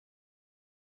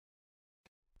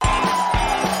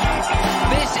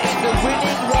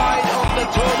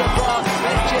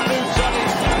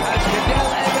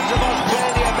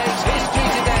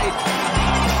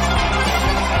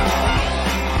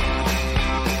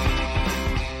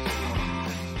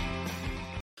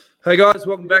Hey guys,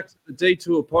 welcome back to the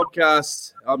Detour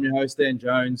podcast. I'm your host, Dan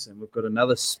Jones, and we've got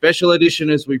another special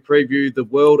edition as we preview the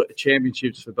World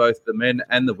Championships for both the men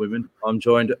and the women. I'm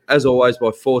joined, as always, by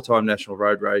four-time National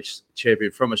Road Race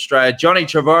champion from Australia, Johnny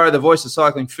Trevorrow, the voice of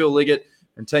cycling, Phil Liggett,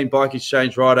 and Team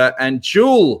BikeExchange rider and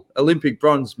dual Olympic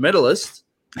bronze medalist,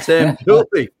 Sam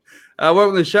Bewley.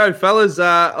 Welcome to the show, fellas.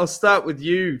 I'll start with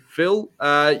you, Phil.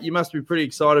 You must be pretty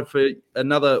excited for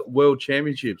another World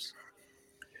Championships.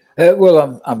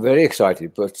 Well, I'm very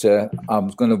excited, but I'm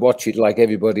going to watch it like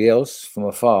everybody else from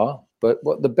afar. But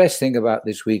what the best thing about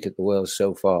this week at the World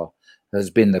so far has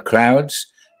been the crowds,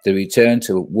 the return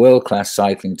to world-class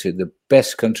cycling, to the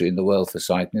best country in the world for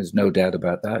cycling. There's no doubt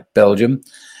about that, Belgium.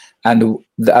 And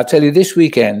I'll tell you, this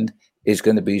weekend is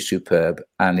going to be superb.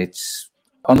 And it's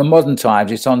on the modern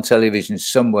times, it's on television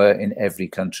somewhere in every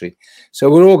country. So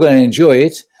we're all going to enjoy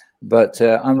it. But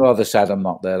I'm rather sad I'm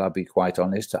not there, I'll be quite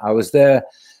honest. I was there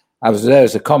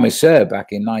as a commissaire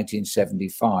back in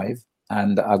 1975,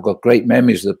 and I've got great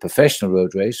memories of the professional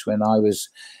road race when I was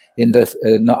in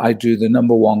I drew the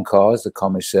number one car as the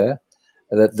commissaire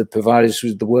that provided us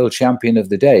with the world champion of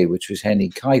the day, which was Henny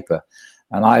Kuiper.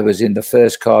 And I was in the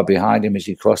first car behind him as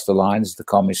he crossed the line as the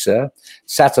commissaire.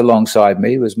 Sat alongside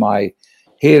me was my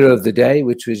hero of the day,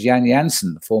 which was Jan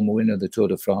Janssen, the former winner of the Tour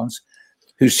de France,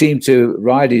 who seemed to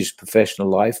ride his professional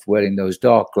life wearing those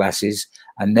dark glasses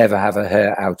and never have a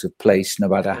hair out of place, no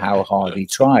matter how hard he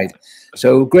tried.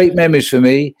 So great memories for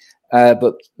me,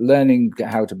 but learning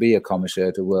how to be a commissaire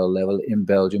at a world level in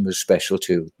Belgium was special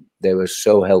too. They were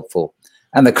so helpful.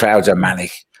 And the crowds are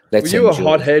manic. Were you a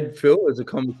hothead, Phil, as a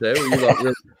commissaire? Were you like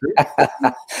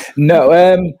really No,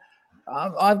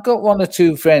 I've got one or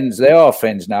two friends. They are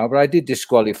friends now, but I did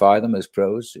disqualify them as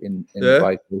pros in the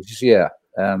bike races. Yeah.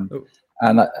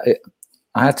 And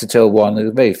I had to tell one,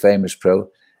 a very famous pro,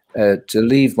 to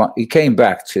leave. He came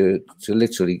back to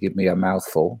literally give me a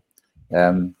mouthful.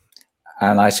 And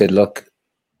I said, look,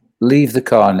 leave the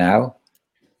car now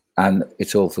and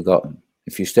it's all forgotten.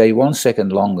 If you stay 1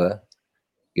 second longer,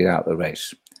 you're out of the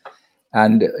race.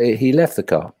 And he left the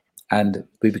car and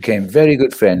we became very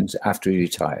good friends after he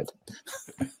retired.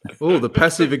 Oh, the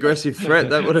passive-aggressive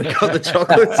threat. That would have got the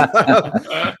chocolates.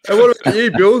 And what about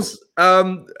you, Bills?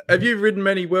 Have you ridden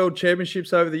many world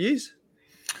championships over the years?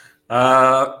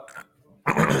 A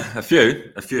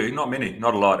few. Not many.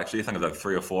 Not a lot, actually. I think it's like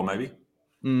 3 or 4, maybe.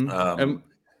 Not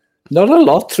a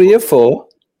lot, 3 or 4?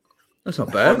 That's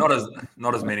not bad.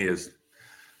 Not as many as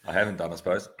I haven't done, I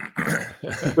suppose.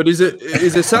 But is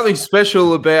there something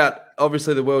special about,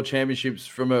 obviously, the World Championships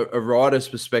from a rider's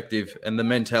perspective and the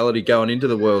mentality going into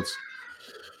the Worlds?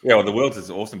 Yeah, well, the Worlds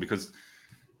is awesome because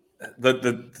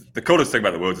the coolest thing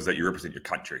about the Worlds is that you represent your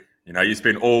country. You know, you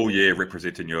spend all year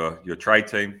representing your trade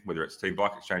team, whether it's Team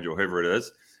BikeExchange or whoever it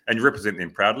is, and you represent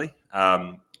them proudly.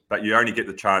 But you only get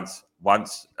the chance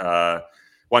once a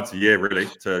year, really,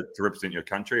 to represent your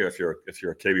country. If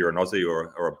you're a Kiwi or an Aussie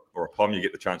or a POM, you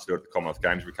get the chance to do it at the Commonwealth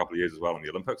Games every couple of years as well in the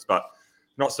Olympics, but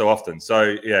not so often.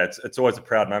 So yeah, it's always a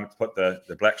proud moment to put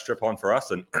the black strip on for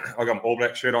us. And I got my All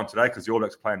Black shirt on today because the All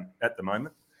Blacks are playing at the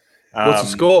moment. What's the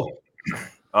score?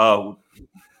 I'll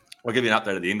give you an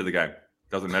update at the end of the game.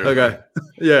 Doesn't matter. Okay.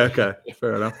 Yeah. Okay.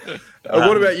 Fair enough.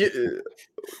 What about you?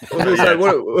 I was going to say,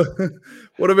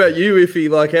 what about you, Iffy?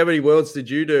 Like, how many worlds did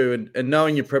you do? And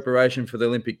knowing your preparation for the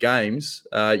Olympic Games,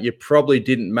 you probably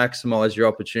didn't maximise your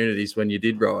opportunities when you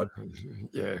did ride.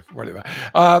 Yeah, whatever.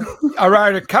 I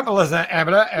rode a couple as an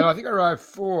amateur, and I think I rode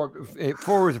four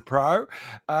as a pro.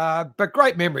 But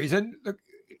great memories, and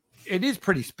it is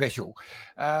pretty special.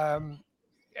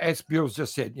 As Bill's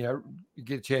just said, you know, you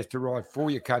get a chance to ride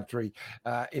for your country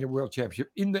in a world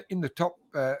championship in the top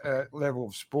level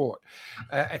of sport.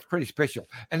 It's pretty special,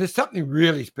 and there's something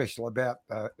really special about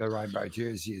the rainbow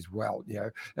jersey as well. You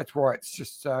know, that's why it's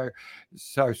just so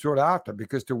sought after,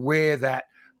 because to wear that,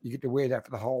 you get to wear that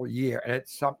for the whole year, and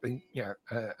it's something, you know,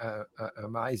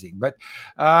 amazing. But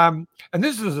and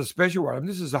this is a special one. I mean,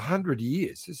 this is 100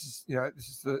 years. This is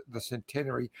the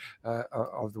centenary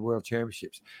of the World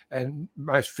Championships, and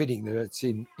most fitting that it's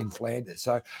in Flanders.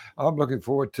 So I'm looking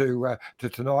forward to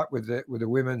tonight with the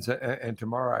women's and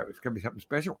tomorrow. It's going to be something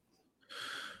special.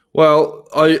 Well,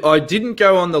 I didn't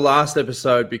go on the last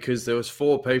episode because there was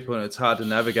 4 people and it's hard to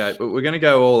navigate, but we're going to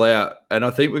go all out. And I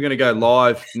think we're going to go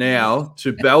live now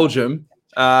to Belgium,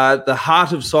 the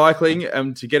heart of cycling,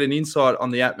 and to get an insight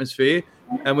on the atmosphere.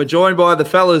 And we're joined by the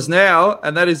fellas now,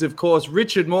 and that is, of course,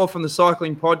 Richard Moore from the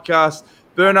Cycling Podcast,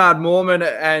 Bernard Moorman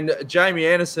and Jamie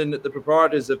Anderson, the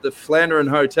proprietors of the Flandern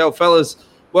Hotel. Fellas,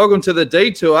 welcome to the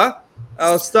Detour.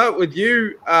 I'll start with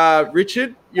you,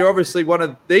 Richard. You're obviously one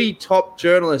of the top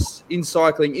journalists in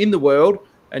cycling in the world.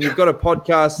 and you've got a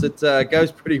podcast that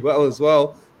goes pretty well as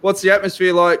well. What's the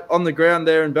atmosphere like on the ground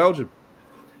there in Belgium?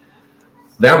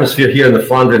 The atmosphere here in the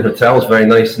Flandrian Hotel is very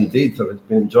nice indeed. I've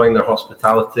been enjoying their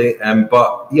hospitality.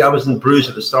 But yeah, I was in Bruges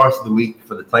at the start of the week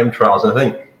for the time trials. And I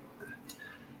think,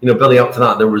 building up to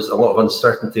that, there was a lot of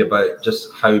uncertainty about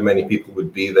just how many people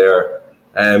would be there.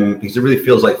 Because it really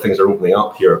feels like things are opening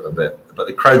up here a bit. But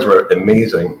the crowds were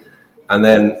amazing. And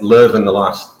then Liv in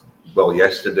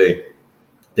yesterday,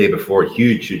 day before,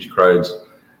 huge crowds.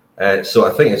 So I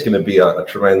think it's going to be a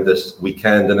tremendous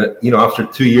weekend. And after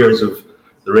 2 years of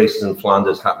the races in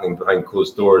Flanders happening behind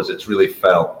closed doors, it's really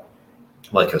felt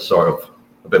like a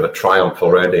bit of a triumph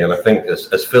already. And I think,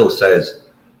 as Phil says,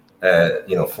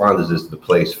 Flanders is the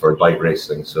place for bike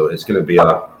racing. So it's going to be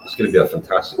a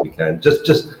fantastic weekend.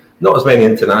 Just not as many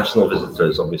international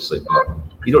visitors, obviously, but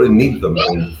you don't really need them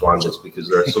in Flanders because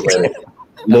there are so many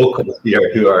locals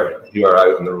here who are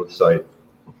out on the roadside.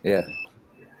 Yeah.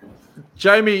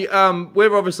 Jamie,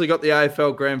 we've obviously got the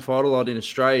AFL Grand Final on in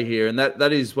Australia here, and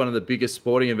that is one of the biggest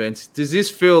sporting events. Does this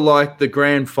feel like the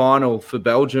Grand Final for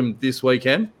Belgium this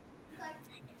weekend?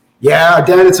 Yeah,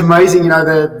 Dan, it's amazing.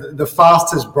 The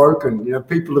fast has broken.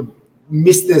 People have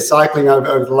missed their cycling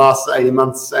over the last 80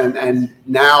 months, and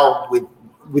now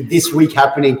with this week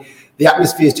happening, the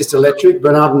atmosphere is just electric.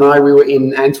 Bernard and I, we were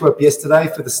in Antwerp yesterday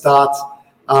for the start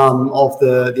of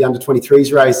the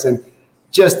under-23s race, and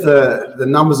just the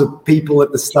numbers of people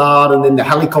at the start, and then the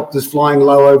helicopters flying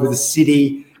low over the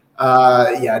city.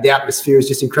 The atmosphere is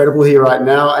just incredible here right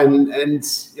now. And I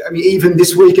mean, even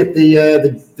this week at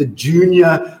the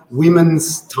junior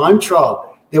women's time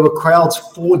trial, there were crowds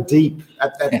 4 deep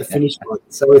at the finish line.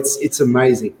 So it's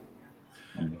amazing.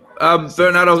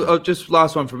 Bernard, just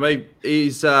last one from me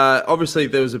is obviously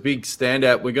there was a big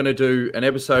standout. We're going to do an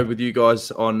episode with you guys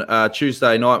on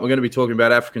Tuesday night. We're going to be talking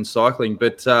about African cycling,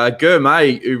 but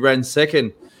Gourmet, who ran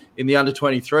second in the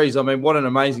under-23s, I mean, what an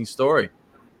amazing story.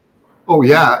 Oh,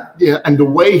 yeah. And the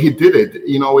way he did it,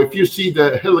 if you see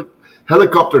the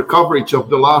helicopter coverage of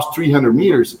the last 300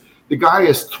 meters, the guy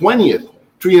is 20th,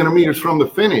 300 meters from the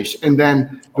finish. And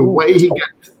then the way he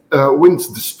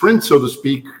wins the sprint, so to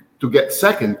speak, to get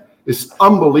second is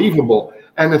unbelievable.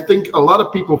 And I think a lot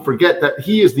of people forget that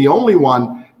he is the only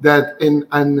one that in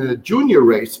a junior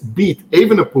race beat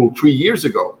Evenepoel 3 years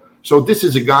ago. So this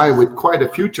is a guy with quite a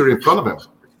future in front of him.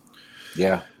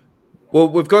 Yeah. Well,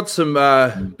 we've got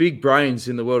some big brains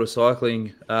in the world of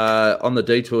cycling on the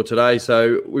detour today.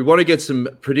 So we want to get some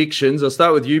predictions. I'll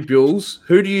start with you, Bulls.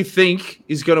 Who do you think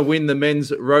is going to win the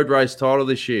men's road race title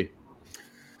this year?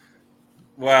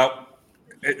 Well,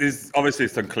 it is obviously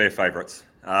some clear favourites.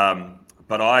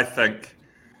 But I think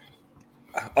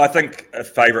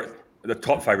the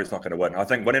top favourite's not going to win. I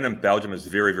think winning in Belgium is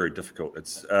very, very difficult.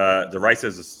 It's the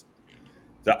races,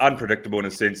 they're unpredictable in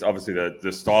a sense. Obviously,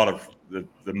 the style of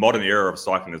the modern era of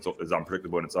cycling is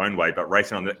unpredictable in its own way. But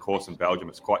racing on that course in Belgium,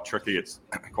 it's quite tricky. It's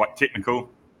quite technical.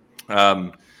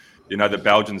 The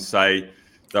Belgians say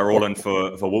they're all in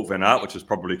for Wout van Aert, which is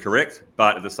probably correct.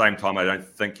 But at the same time, I don't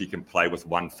think you can play with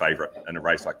one favourite in a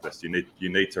race like this. You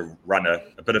need to run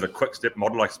a bit of a quick step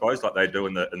model, I suppose, like they do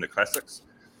in the classics.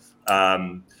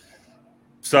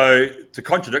 So to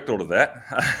contradict all of that,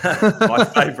 my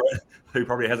favourite, who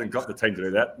probably hasn't got the team to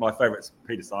do that, my favourite's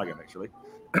Peter Sagan, actually,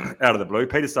 out of the blue.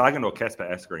 Peter Sagan or Casper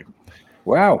Asgreen.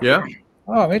 Wow. Yeah.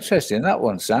 Oh, I'm interested in that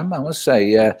one, Sam. I must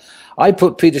say, I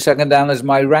put Peter Sagan down as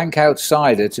my rank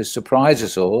outsider to surprise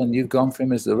us all, and you've gone for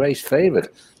him as the race favourite.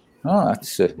 Oh,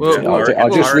 that's. I'll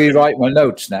just rewrite my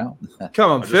notes now.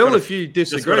 Come on, Phil. If you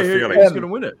disagree, who's going to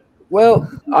win it?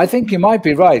 Well, I think you might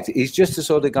be right. He's just the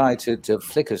sort of guy to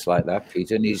flick us like that,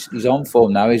 Peter. And he's on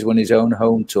form now. He's won his own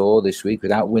home tour this week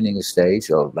without winning a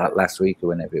stage, or that last week or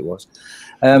whenever it was.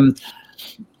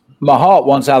 My heart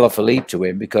wants Alaphilippe to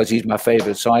win because he's my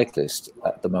favourite cyclist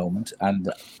at the moment,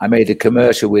 and I made a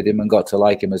commercial with him and got to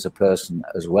like him as a person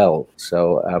as well.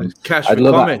 So I'd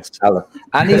love comments.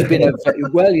 And he's been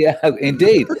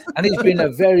indeed, and he's been a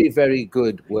very, very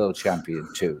good world champion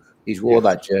too. He's wore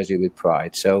that jersey with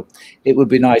pride, so it would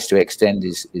be nice to extend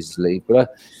his lead.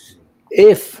 But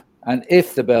if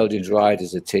the Belgians ride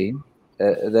as a team,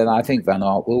 then I think Van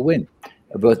Aert will win.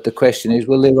 But the question is,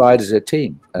 will they ride as a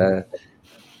team?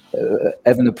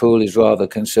 Evenepoel is rather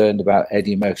concerned about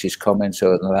Eddie Merckx's comments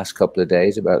over the last couple of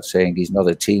days about saying he's not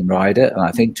a team rider, and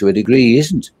I think to a degree he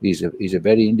isn't. He's a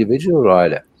very individual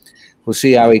rider. We'll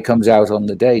see how he comes out on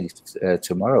the day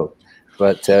tomorrow.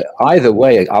 But either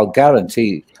way, I'll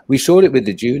guarantee, we saw it with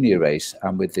the junior race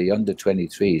and with the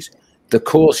under-23s. the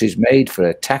course is made for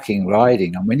attacking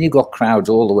riding, and when you've got crowds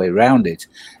all the way around it,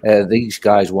 these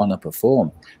guys want to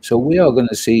perform. So we are going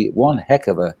to see one heck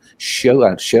of a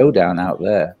showdown out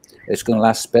there. It's going to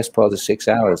last the best part of 6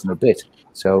 hours and a bit.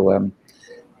 So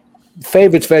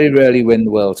favourites very rarely win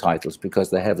the world titles because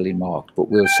they're heavily marked, but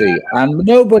we'll see. And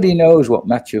nobody knows what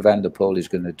Mathieu van der Poel is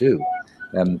going to do.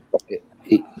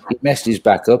 He messed his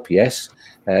back up, yes.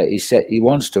 He said he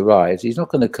wants to ride. He's not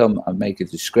going to come and make a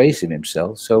disgrace of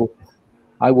himself. So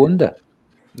I wonder.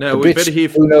 No, we better hear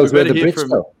from Iffy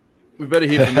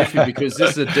because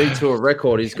this is a detour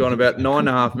record. He's gone about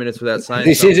 9.5 minutes without saying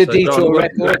this something. Is a detour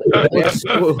record. Yes.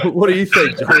 What do you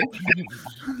think, John?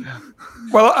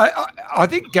 Well, I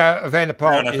think Van der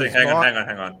Poel. Hang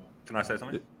on. Can I say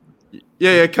something?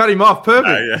 Yeah, cut him off.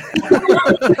 Perfect.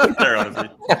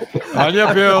 On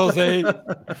your bills,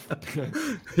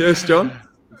 Yes, John.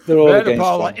 Van der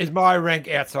Poel is my rank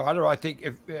outsider. I think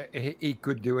if he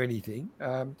could do anything,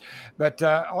 but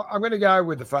I'm going to go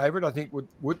with the favourite. I think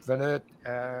Wout van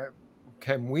Aert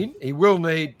can win. He will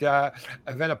need Van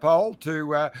der Poel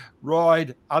to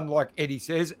ride, unlike Eddie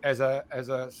says, as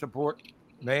a support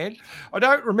man. I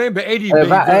don't remember Eddie.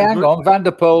 Hang on, Van der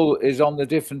Poel is on the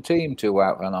different team to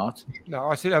Wout van Aert. No,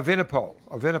 I said Van der Poel.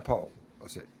 Van der Poel. I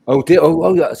said. Oh,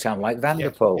 that sounds like Van der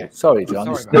Poel. Yeah. Sorry, John.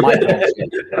 Van der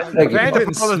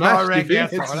Poel is my rank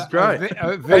outsider.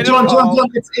 John,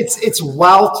 it's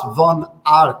Wout van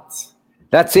Aert.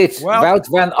 That's it. Wout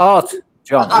van Aert.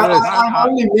 John. I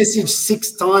only messaged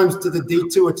 6 times to the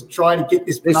detour to try to get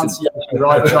this pronunciation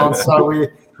right, John. So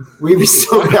we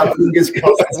still got fingers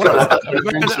crossed.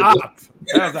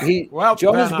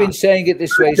 John has been saying it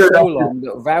this way so long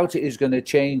that Wout is going to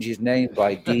change his name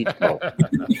by deed.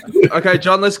 Okay,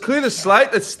 John, let's clear the slate.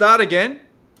 Let's start again.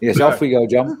 Yes, off we go,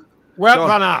 John. Wout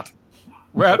van Aert.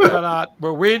 Wout van Aert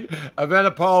will win. Van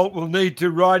der Poel will need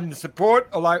to ride in support,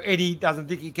 although Eddie doesn't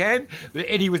think he can. But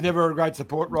Eddie was never a great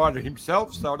support rider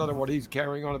himself, so I don't know what he's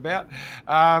carrying on about.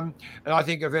 And I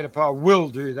think Van der Poel will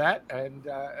do that and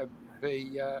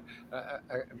be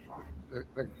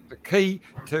the key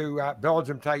to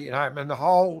Belgium taking it home, and the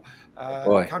whole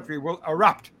country will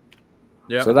erupt.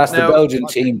 Yeah. So that's the Belgian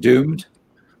team doomed.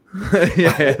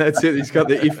 Yeah, that's it. He's got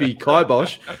the iffy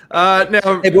kibosh.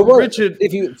 Richard,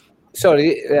 if you.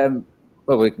 Sorry,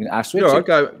 we can ask Richard.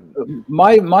 Sure, okay.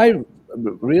 My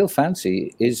real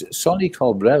fancy is Sonny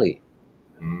Colbrelli.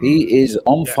 He is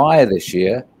on fire this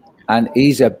year, and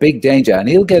he's a big danger, and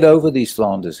he'll get over these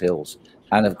Flanders hills.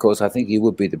 And, of course, I think he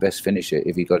would be the best finisher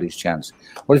if he got his chance.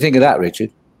 What do you think of that,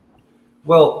 Richard?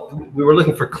 Well, we were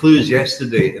looking for clues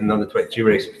yesterday in the under-23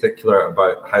 race in particular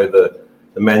about how the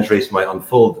men's race might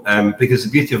unfold, because the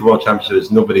beauty of the World Championship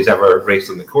is nobody's ever raced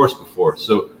on the course before.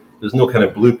 So there's no kind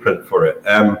of blueprint for it.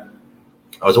 I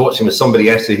was watching with somebody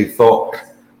yesterday who thought,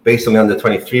 based on the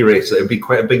under-23 race, that it would be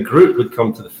quite a big group would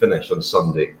come to the finish on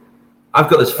Sunday. I've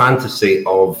got this fantasy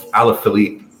of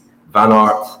Alaphilippe, Van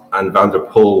Aert, and Van der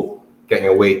Poel getting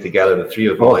away together, the three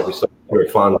of them, like we saw in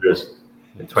Flanders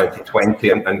in 2020,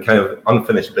 and kind of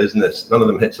unfinished business. None of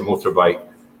them hits a motorbike,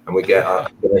 and we get a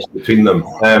finish between them.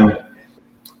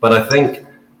 But I think.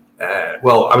 I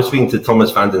was speaking to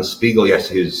Thomas van den Spiegel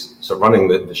yesterday, who's sort of running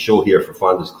the show here for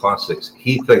Flanders Classics.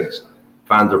 He thinks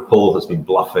Van der Poel has been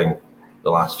bluffing the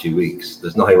last few weeks.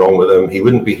 There's nothing wrong with him. He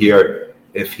wouldn't be here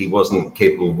if he wasn't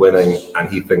capable of winning, and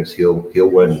he thinks he'll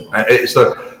win.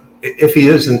 If he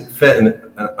isn't fit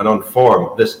and on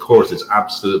form, this course is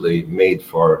absolutely made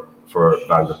for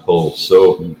Van der Poel.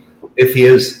 So if he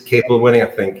is capable of winning, I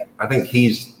think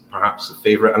he's perhaps the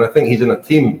favourite, and I think he's in a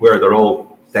team where they're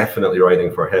all definitely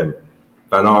riding for him.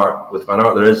 Van Aert,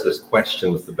 there is this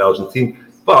question with the Belgian team.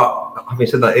 But having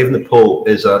said that, Van der Poel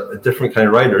is a different kind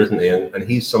of rider, isn't he? And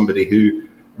he's somebody who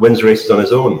wins races on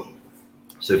his own.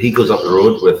 So if he goes up the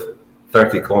road with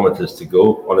 30 kilometres to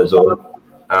go on his own,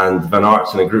 and Van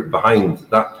Aert's in a group behind,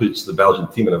 that puts the Belgian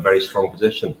team in a very strong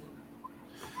position.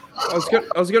 I was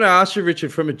going to ask you,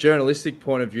 Richard, from a journalistic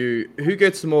point of view, who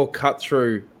gets the more cut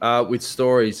through with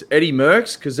stories? Eddie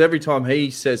Merckx, because every time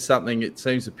he says something, it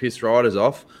seems to piss riders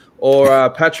off, or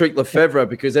Patrick Lefevre,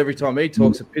 because every time he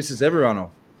talks, it pisses everyone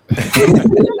off.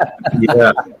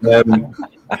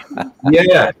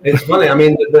 Yeah, it's funny. I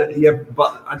mean,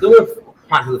 but I don't know if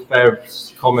Patrick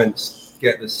Lefevre's comments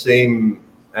get the same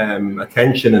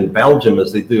attention in Belgium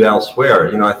as they do elsewhere.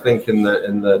 You know, I think in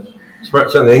the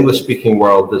certainly the English-speaking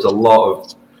world, there's a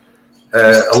lot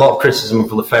of criticism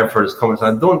of Lefevre for his comments.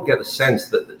 I don't get the sense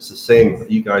that it's the same.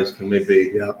 You guys can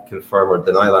maybe confirm or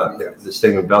deny that. Yeah. The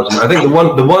same in Belgium. I think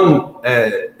the one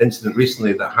incident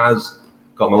recently that has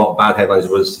gotten a lot of bad headlines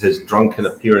was his drunken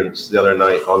appearance the other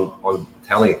night on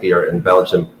telly here in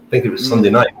Belgium. I think it was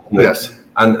Sunday night. Yes.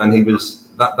 and he was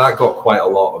that got quite a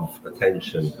lot of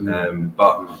attention.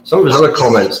 But some of his other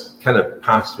comments kind of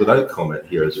passed without comment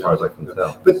here, as far as I can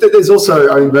tell. But there's also,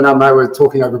 I mean, Bernard and I were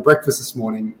talking over breakfast this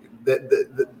morning.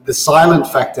 The silent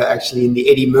factor actually in the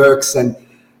Eddie Merckx and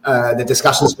the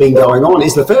discussions been going on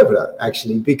is Lefebvre,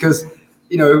 actually, because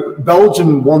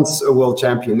Belgium wants a world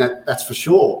champion, that's for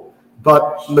sure.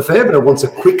 But Lefebvre wants a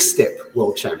quick step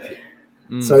world champion.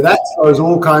 So that throws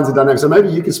all kinds of dynamics. So maybe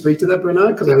you can speak to that,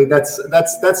 Bruno, because I think that's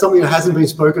something that hasn't been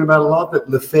spoken about a lot, that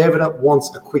Lefebvre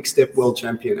wants a quick step world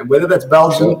champion. And whether that's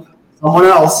Belgium, someone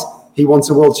else, he wants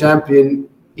a world champion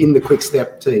in the quick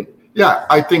step team. Yeah,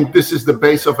 I think this is the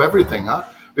base of everything,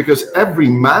 because every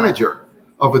manager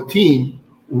of a team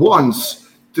wants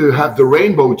to have the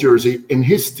rainbow jersey in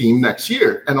his team next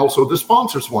year. And also the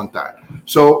sponsors want that.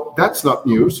 So that's not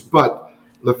news, but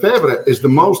Lefebvre is the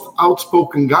most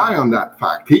outspoken guy on that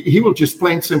fact. He will just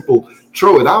plain simple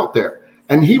throw it out there.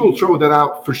 And he will throw that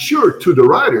out for sure to the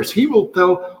riders. He will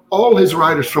tell all his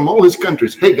riders from all his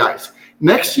countries, hey guys,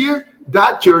 next year,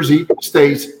 that jersey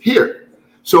stays here.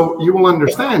 So you will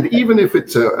understand, even if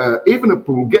it's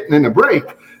Evenepoel getting in a break,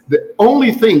 the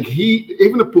only thing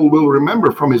Evenepoel will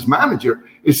remember from his manager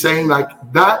is saying like,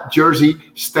 that jersey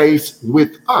stays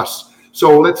with us.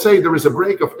 So let's say there is a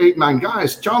break of 8-9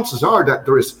 guys. Chances are that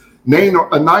there is 9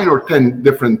 or 10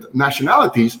 different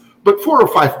nationalities, but 4 or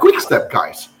 5 quick step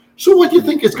guys. So what do you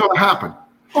think is going to happen?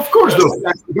 Of course, those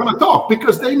guys are going to talk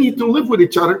because they need to live with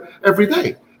each other every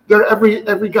day. They're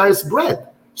every guy's bread.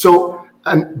 So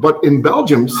but in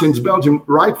Belgium, since Belgium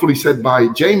rightfully said by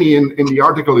Jamie in the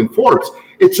article in Forbes,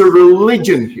 it's a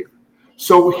religion here.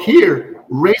 So here,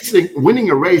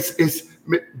 winning a race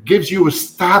gives you a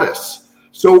status.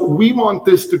 So we want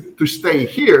this to stay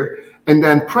here, and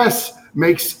then press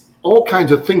makes all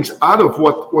kinds of things out of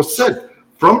what was said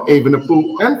from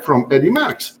Evenepoel and from Eddie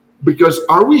Merckx. Because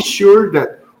are we sure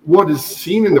that what is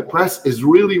seen in the press is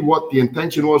really what the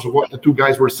intention was of what the two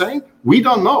guys were saying? We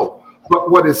don't know. But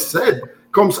what is said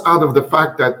comes out of the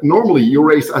fact that normally you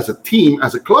race as a team,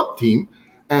 as a club team,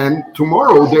 and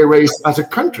tomorrow they race as a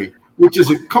country, which is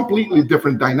a completely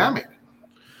different dynamic.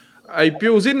 Hey,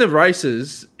 Bills, in the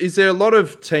races, is there a lot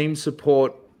of team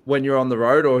support when you're on the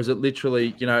road, or is it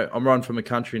literally, I'm running from a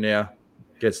country now,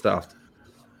 get stuffed?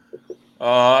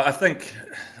 I think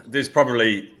there's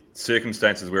probably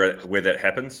circumstances where that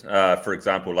happens. For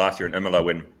example, last year in Imola,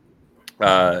 when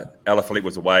Alaphilippe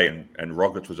was away and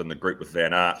Roglic was in the group with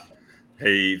Van Aert,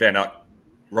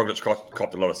 Roglic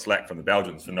copped a lot of slack from the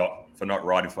Belgians for not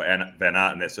riding for Van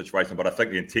Aert in that situation. But I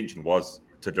think the intention was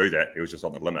to do that. He was just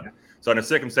on the limit. So in a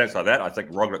circumstance like that, I think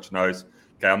Roglic knows,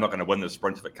 okay, I'm not going to win this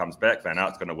sprint if it comes back. Van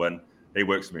Aert's going to win. He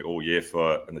works for me all year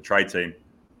in the trade team.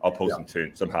 I'll pull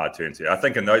some hard turns here. I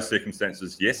think in those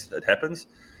circumstances, yes, it happens.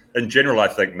 In general, I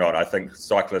think not. I think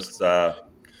cyclists are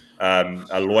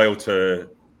loyal to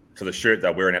the shirt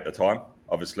they're wearing at the time.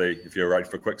 Obviously, if you're riding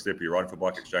for Quickstep, or you're riding for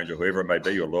BikeExchange, or whoever it may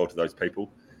be, you're loyal to those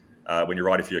people. When you're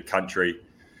riding for your country,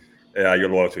 you're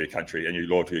loyal to your country, and you're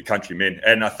loyal to your countrymen.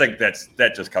 And I think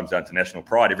that just comes down to national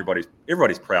pride.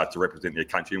 Everybody's proud to represent their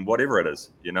country in whatever it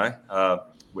is.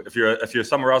 If you're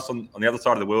somewhere else on the other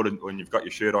side of the world and you've got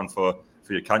your shirt on for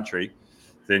your country,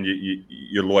 then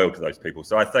you're loyal to those people.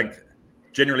 So I think,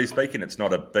 generally speaking, it's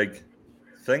not a big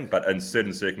thing, but in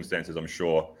certain circumstances, I'm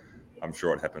sure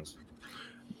it happens.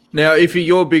 Now, if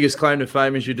your biggest claim to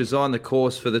fame is you designed the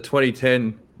course for the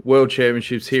 2010 World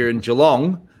Championships here in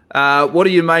Geelong, what do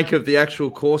you make of the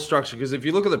actual course structure? Because if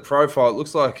you look at the profile, it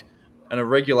looks like an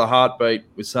irregular heartbeat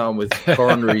with someone with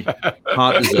coronary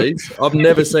heart disease. I've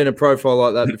never seen a profile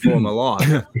like that before in my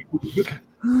life.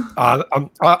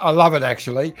 I love it,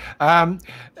 actually.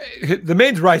 The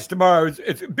men's race tomorrow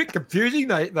it's a bit confusing.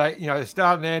 They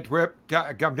start in Antwerp,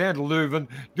 come down to Leuven,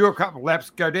 do a couple of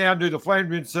laps, go down, do the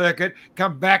Flandrian circuit,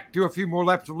 come back, do a few more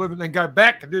laps of Leuven, then go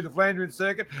back and do the Flandrian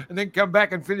circuit, and then come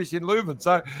back and finish in Leuven.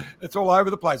 So it's all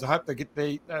over the place. I hope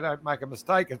they don't make a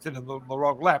mistake and sit in the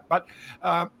wrong lap. But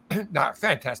no,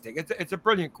 fantastic. It's a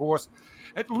brilliant course.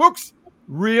 It looks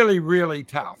really, really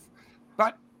tough,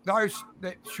 but that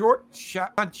short,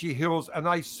 punchy hills, and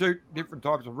they suit different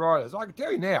types of riders. I can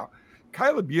tell you now,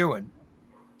 Caleb Ewan,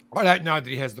 I don't know that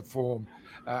he has the form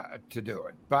to do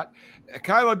it, but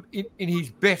Caleb, in his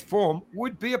best form,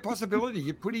 would be a possibility.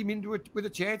 You put him into it with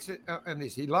a chance in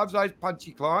this. He loves those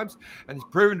punchy climbs, and he's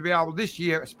proven to be able this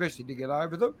year, especially, to get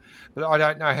over them. But I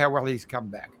don't know how well he's come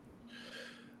back.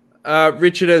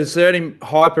 Richard, is there any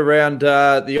hype around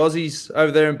the Aussies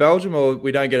over there in Belgium, or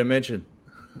we don't get a mention?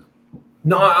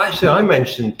 No, actually, I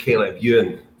mentioned Caleb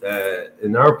Ewan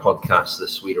in our podcast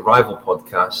this week, a rival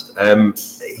podcast.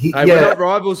 We're not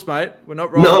rivals, mate. We're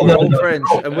not rivals. We're all friends,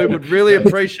 and we would really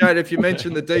appreciate if you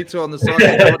mentioned the detour on the side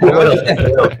of the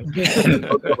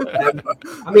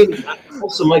I mean,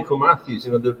 also Michael Matthews.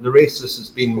 You know, the races has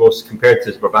been most compared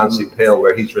to his Brabantse Pale,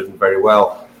 where he's ridden very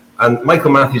well. And Michael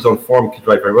Matthews on form could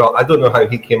ride very well. I don't know how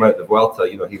he came out of the Vuelta.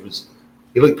 You know, he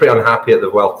looked pretty unhappy at the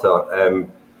Vuelta.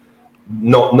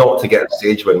 Not to get a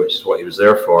stage win, which is what he was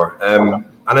there for.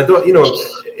 And I don't, you know,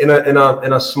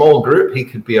 in a small group, he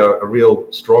could be a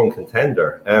real strong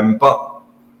contender. But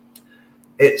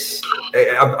there's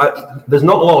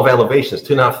not a lot of elevation. It's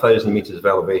 2,500 meters of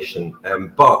elevation.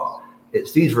 But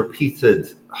it's these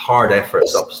repeated hard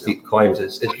efforts up steep climbs.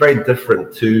 It's very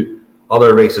different to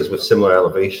other races with similar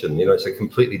elevation. You know, it's a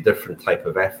completely different type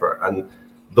of effort. And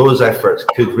those efforts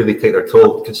could really take their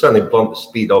toll, could certainly blunt the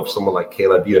speed of someone like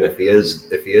Caleb Ewan if he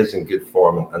is in good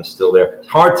form and still there. It's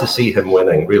hard to see him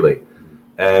winning, really,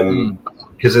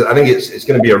 because I think it's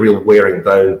going to be a real wearing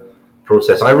down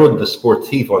process. I rode the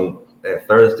Sportive on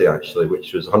Thursday, actually,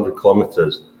 which was 100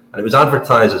 kilometers, and it was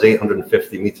advertised as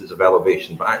 850 meters of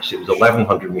elevation, but actually it was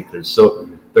 1,100 meters. So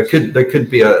there could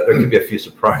be a few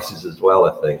surprises as well,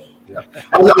 I think. Yeah.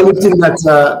 I lived in that.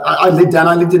 I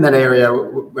lived in that area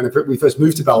when we first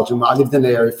moved to Belgium. I lived in the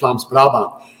area of Vlaams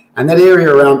Brabant, and that area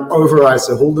around Overijse,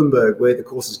 Holdenburg, where the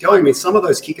course is going. I mean, some of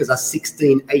those kickers are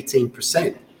 16,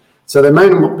 18%. So they may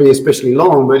not be especially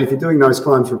long, but if you're doing those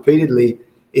climbs repeatedly,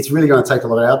 it's really going to take a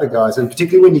lot out of the guys. And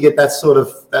particularly when you get that sort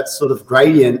of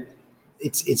gradient,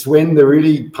 it's when the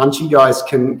really punchy guys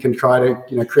can try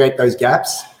to create those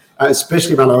gaps.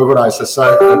 Especially around Overijse, so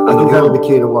I think that'll be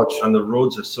key to watch. And the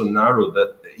roads are so narrow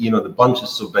that the bunch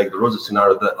is so big, the roads are so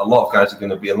narrow that a lot of guys are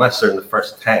going to be, unless they're in the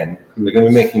first 10, they're going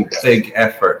to be making big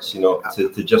efforts, to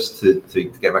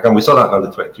get back. And we saw that in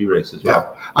the 23 race as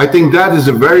well. Yeah, I think that is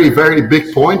a very, very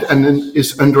big point, and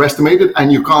is underestimated,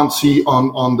 and you can't see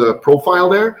on the profile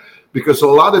there, because a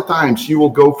lot of times you will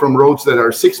go from roads that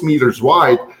are 6 meters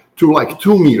wide to like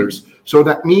 2 meters. So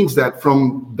that means that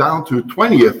from down to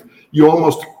 20th, you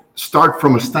almost start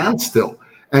from a standstill,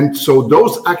 and so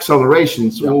those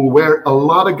accelerations will wear a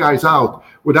lot of guys out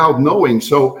without knowing.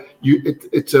 So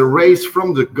it's a race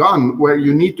from the gun where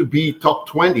you need to be top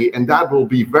 20, and that will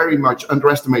be very much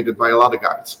underestimated by a lot of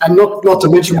guys. And not to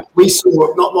mention what we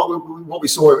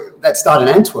saw that start in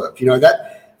Antwerp.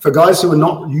 That for guys who are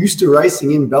not used to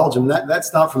racing in Belgium, that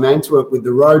start from Antwerp with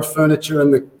the road furniture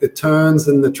and the turns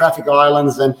and the traffic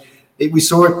islands and we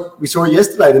saw it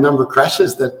yesterday, the number of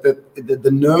crashes, the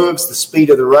nerves, the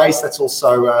speed of the race. That's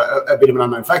also a bit of an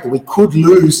unknown factor. We could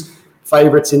lose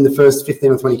favourites in the first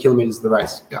 15 or 20 kilometres of the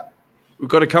race. Yeah. We've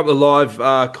got a couple of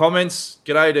live comments.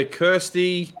 G'day to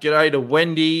Kirsty, g'day to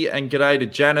Wendy, and g'day to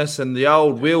Janice and the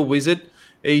old wheel wizard.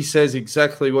 He says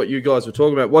exactly what you guys were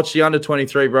talking about. Watch the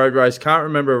under-23 road race. Can't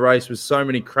remember a race with so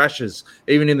many crashes,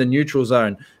 even in the neutral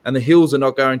zone. And the hills are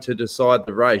not going to decide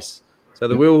the race. So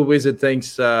the wheel wizard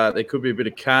thinks there could be a bit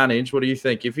of carnage. What do you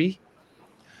think, Iffy?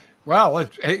 Well,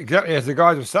 exactly as the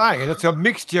guys were saying, it's a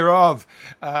mixture of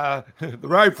the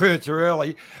road furniture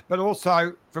early, but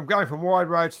also from going from wide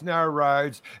roads to narrow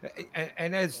roads.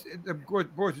 And as the boys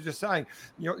were just saying,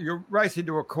 you race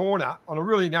into a corner on a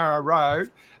really narrow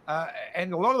road,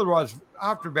 and a lot of the rides,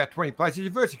 after about 20 places, you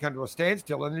virtually come to a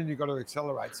standstill, and then you've got to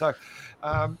accelerate. So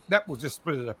that will just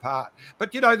split it apart.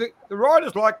 But, the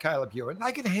riders like Caleb Ewan,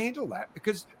 they can handle that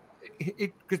because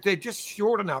they're just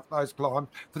short enough, those climbs,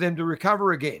 for them to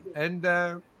recover again. And,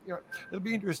 it'll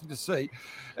be interesting to see.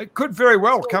 It could very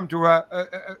well come to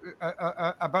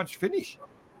a bunch finish.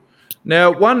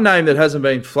 Now, one name that hasn't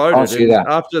been floated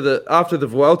after the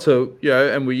Vuelta,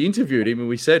 and we interviewed him and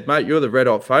we said, mate, you're the red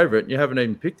hot favourite. You haven't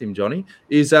even picked him, Johnny.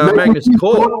 Is Magnus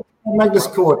Cort? Magnus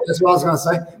Cort. That's what I was going to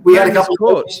say. We had a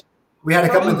couple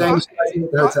of days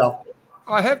at the hotel.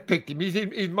 I have picked him.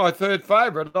 He's my third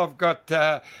favourite. I've got.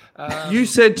 You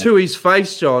said to his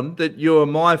face, John, that you're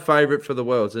my favourite for the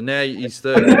Worlds, and now he's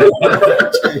third. I'm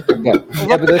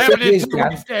not going to happen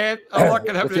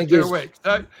in 2 weeks.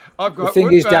 So I've got. The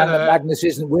thing is, Dan, that Magnus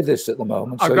isn't with us at the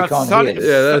moment, so he can't hear us.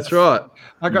 Yeah, that's right.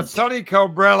 I've got Sonny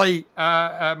Colbrelli,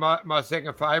 my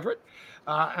second favourite.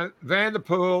 Van der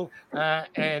Poel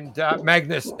and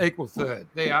Magnus equal third.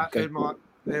 They are my.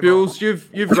 Bills,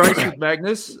 you've raced with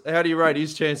Magnus. How do you rate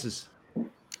his chances?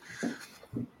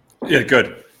 Yeah,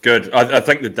 good. I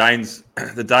think the Danes,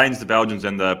 the Belgians,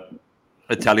 and the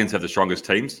Italians have the strongest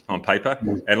teams on paper.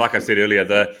 And like I said earlier,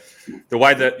 the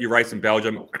way that you race in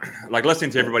Belgium, like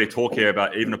listening to everybody talk here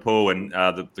about Evenepoel and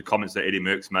the comments that Eddie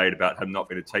Merckx made about him not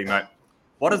being a teammate,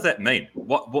 what does that mean?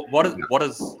 What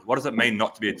does it mean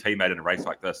not to be a teammate in a race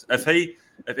like this? If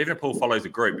Evenepoel follows a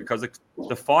group, because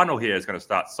the final here is going to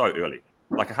start so early,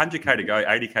 like 100k to go,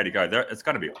 80k to go,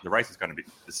 the race is going to be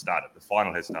started. The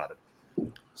final has started.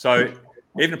 So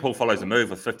Evenepoel follows a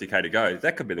move with 50k to go.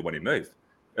 That could be the winning move.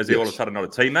 Is he all of a sudden not a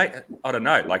teammate? I don't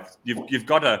know. Like you've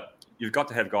got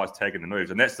to have guys tagging the moves,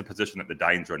 and that's the position that the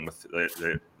Danes are in with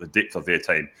the depth of their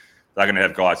team. They're going to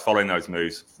have guys following those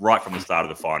moves right from the start of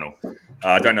the final.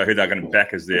 I don't know who they're going to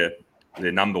back as their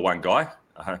number one guy.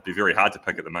 It'd be very hard to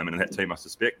pick at the moment in that team, I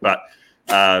suspect. But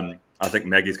I think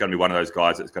Maggie's going to be one of those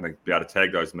guys that's going to be able to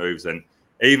tag those moves. And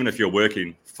even if you're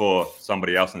working for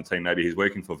somebody else in the team, maybe he's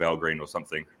working for Valgreen or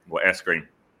something, or Asgreen,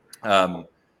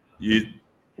 you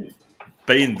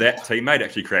being that teammate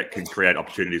actually can create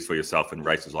opportunities for yourself in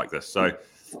races like this. So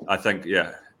I think,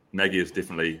 Maggie is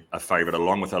definitely a favourite,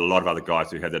 along with a lot of other guys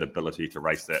who have that ability to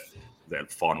race that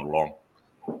final long.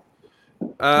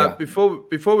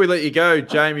 Before we let you go,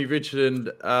 Jamie, Richard,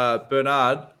 and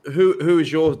Bernard, who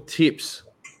is your tips?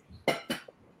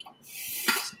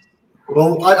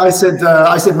 Well, I said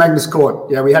Magnus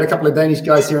Kort. Yeah, we had a couple of Danish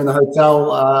guys here in the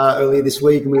hotel earlier this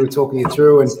week, and we were talking it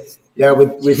through. And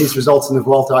with his results in the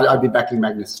Vuelta, I'd be backing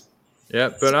Magnus. Yeah,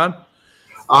 Bernard.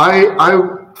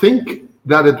 I think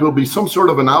that it will be some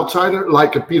sort of an outsider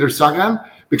like a Peter Sagan,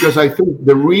 because I think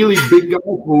the really big guys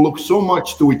will look so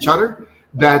much to each other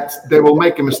that they will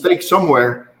make a mistake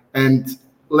somewhere and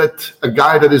let a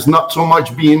guy that is not so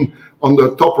much being on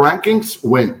the top rankings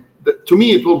win. To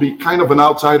me, it will be kind of an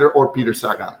outsider or Peter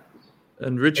Sagan.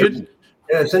 And Richard?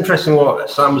 It's interesting what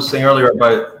Sam was saying earlier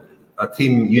about a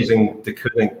team using the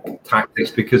cooling tactics,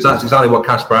 because that's exactly what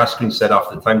Kasper Asgreen said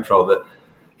after the time trial, that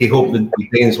he hoped that the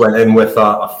Danes went in with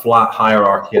a flat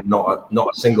hierarchy and not a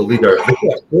single leader.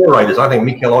 Four riders. I think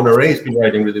Mikel Honoré's been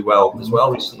riding really well as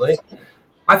well recently.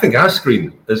 I think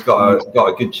Asgreen has got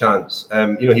a good chance.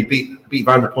 He beat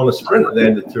Van der Poel in a sprint at the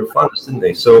end of the Tour of Flanders, didn't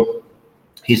he? So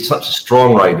he's such a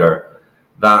strong rider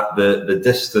that the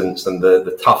distance and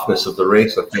the toughness of the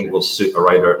race, I think, will suit a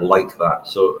rider like that.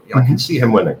 So I can see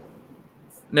him winning.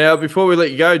 Now, before we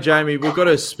let you go, Jamie, we've got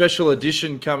a special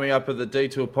edition coming up of the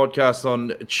Detour podcast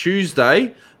on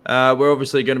Tuesday. We're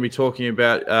obviously going to be talking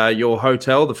about your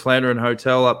hotel, the Flandern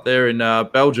Hotel up there in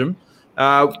Belgium.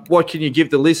 What can you give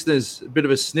the listeners a bit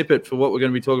of a snippet for what we're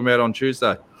going to be talking about on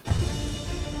Tuesday?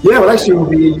 Yeah, well, actually, we'll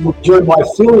be joined by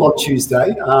Phil on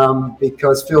Tuesday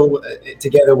because Phil,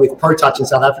 together with ProTouch in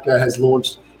South Africa, has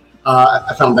launched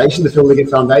a foundation, the Phil Liggett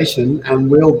Foundation,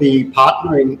 and we'll be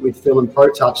partnering with Phil and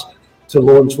ProTouch to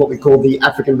launch what we call the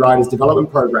African Riders Development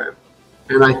Program.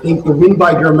 And I think the win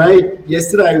by Gourmet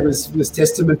yesterday was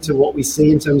testament to what we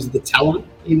see in terms of the talent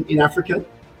in Africa.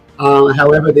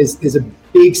 However, there's a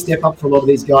big step up for a lot of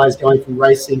these guys going from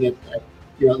racing at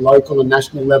local and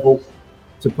national level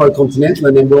to pro-continental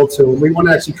and then world tour. We want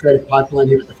to actually create a pipeline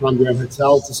here at the Flandern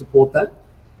Hotel to support that.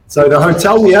 So the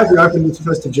hotel we opened on the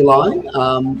 1st of July.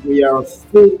 We are a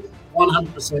full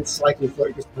 100% cycling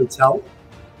focused hotel.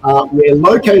 We're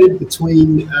located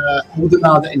between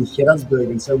Oudenaarde and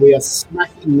Gerardsbergen, so we are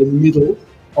smack in the middle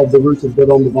of the route of the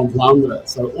Ronde van Vlaanderen.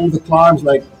 So all the climbs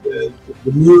like the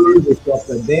Muur, we've got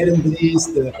the Berendries,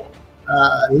 the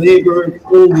Leeuwberg,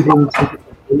 all within 2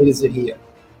 kilometers of here.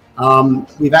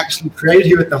 We've actually created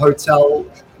here at the hotel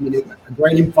a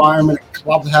great environment, a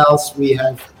clubhouse. We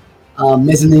have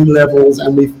mezzanine levels,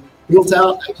 and we've built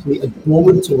out actually a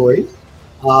dormitory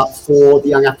for the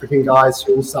young African guys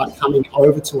who will start coming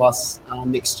over to us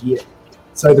next year.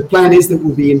 So the plan is that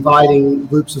we'll be inviting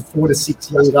groups of 4 to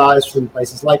 6 young guys from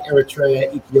places like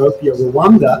Eritrea, Ethiopia,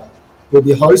 Rwanda. We'll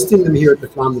be hosting them here at the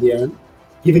Flandern,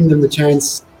 giving them the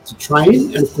chance to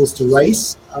train and, of course, to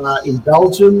race in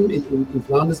Belgium, in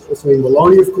Flanders, also in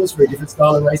Wallonia, of course, very different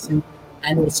style of racing,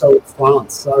 and also in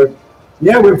France. So,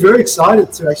 yeah, we're very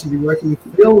excited to actually be working with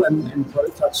Phil and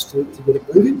ProTouch to get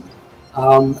it moving.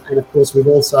 And of course, we've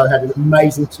also had an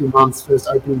amazing 2 months, first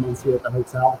opening months here at the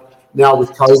hotel. Now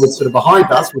with COVID sort of behind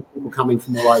us, with people coming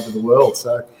from all over the world.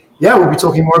 So, yeah, we'll be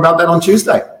talking more about that on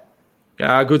Tuesday.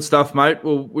 Good stuff, mate.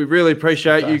 Well, we really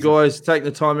appreciate you guys taking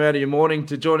the time out of your morning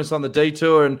to join us on the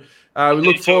detour. And we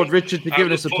look forward, Richard, to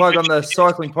giving us a plug on the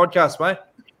cycling podcast, mate.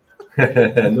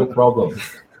 No problem.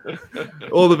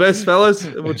 All the best, fellas.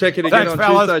 We'll check it again on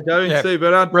Tuesday, Joe. Yeah. See you,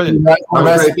 Bernard. Brilliant. Bye.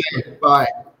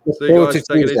 See you guys. Take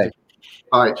it easy.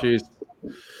 Bye. Cheers.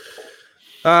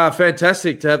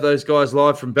 Fantastic to have those guys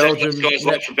live from Belgium.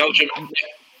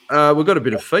 We've got a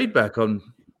bit of feedback on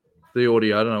the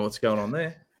audio. I don't know what's going on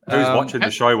there. Who's watching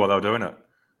the show while they're doing it? Are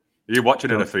you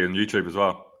watching it if you're on YouTube as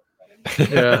well?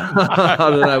 Yeah, I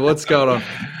don't know what's going on.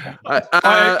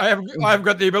 I haven't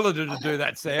got the ability to do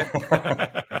that, Sam.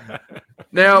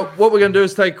 Now, what we're going to do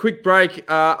is take a quick break.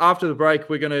 After the break,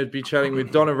 we're going to be chatting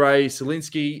with Donna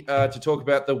Rae-Szalinski to talk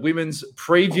about the women's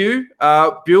preview.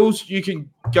 Bills, you can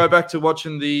go back to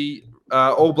watching the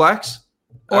All Blacks.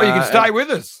 Or you can stay with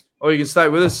us. Or you can stay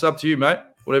with us. It's up to you, mate.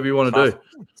 Whatever you want to do.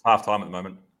 It's half time at the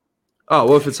moment. Oh,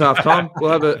 well, if it's half time,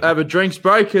 we'll have a drinks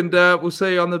break and we'll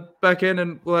see you on the back end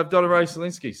and we'll have Donna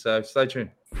Rae-Szalinski. So stay tuned.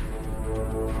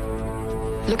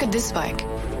 Look at this bike.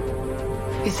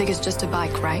 You think it's just a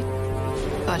bike, right?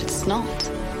 But it's not.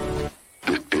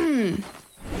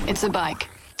 It's a bike.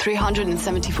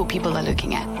 374 people are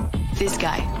looking at. This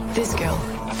guy, this girl,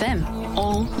 them,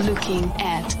 all looking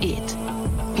at it.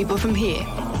 People from here,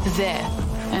 there,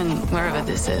 and wherever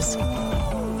this is.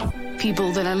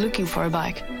 People that are looking for a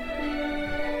bike.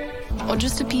 Or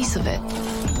just a piece of it.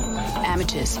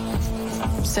 Amateurs,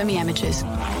 semi-amateurs,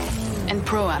 and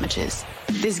pro-amateurs.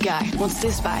 This guy wants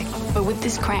this bike, but with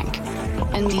this crank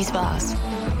and these bars.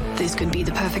 This could be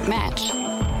the perfect match,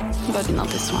 but not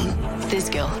this one. This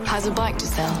girl has a bike to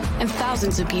sell, and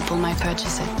thousands of people might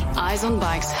purchase it. Eyes on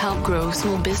Bikes help grow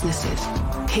small businesses.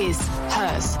 His,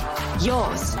 hers,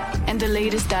 yours, and the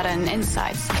latest data and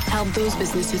insights help those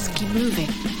businesses keep moving.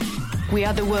 We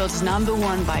are the world's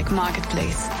 #1 bike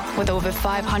marketplace, with over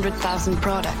 500,000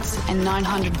 products and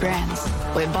 900 brands,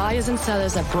 where buyers and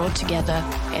sellers are brought together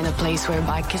in a place where a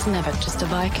bike is never just a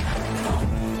bike.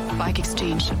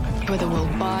 BikeExchange, where the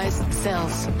world buys,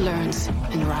 sells, learns,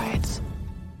 and rides.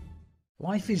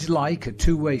 Life is like a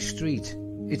two-way street.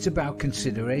 It's about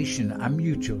consideration and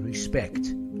mutual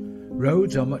respect.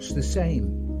 Roads are much the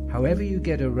same. However you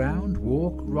get around,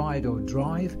 walk, ride or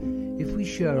drive, if we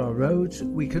share our roads,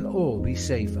 we can all be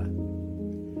safer.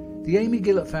 The Amy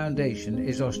Gillett Foundation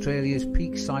is Australia's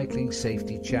peak cycling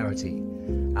safety charity.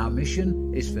 Our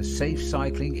mission is for safe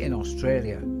cycling in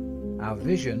Australia. Our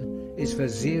vision is for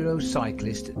 0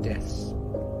 cyclist deaths.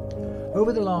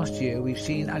 Over the last year, we've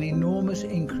seen an enormous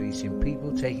increase in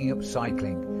people taking up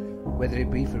cycling, whether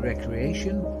it be for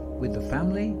recreation, with the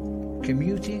family,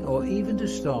 commuting, or even to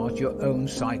start your own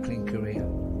cycling career.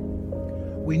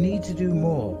 We need to do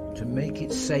more to make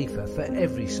it safer for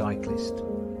every cyclist.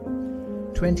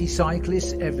 20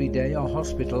 cyclists every day are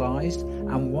hospitalised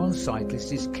and 1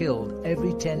 cyclist is killed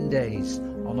every 10 days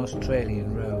on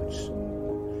Australian roads.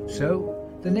 So,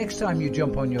 the next time you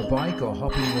jump on your bike or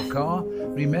hop in your car,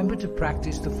 remember to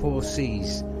practice the 4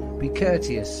 C's. Be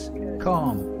courteous,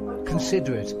 calm,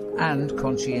 considerate and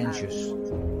conscientious.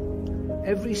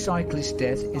 Every cyclist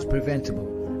death is preventable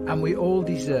and we all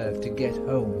deserve to get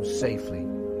home safely.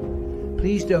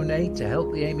 Please donate to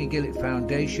help the Amy Gillett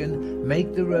Foundation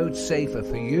make the roads safer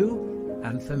for you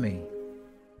and for me.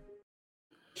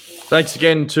 Thanks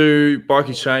again to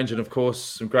BikeExchange and, of course,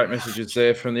 some great messages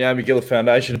there from the Amy Gillett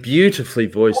Foundation, beautifully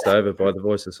voiced over by the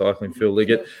voice of cycling, Phil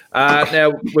Liggett.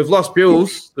 Now, we've lost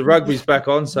Bills. The rugby's back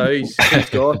on, so he's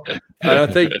gone. And I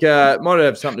think it might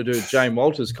have something to do with Jane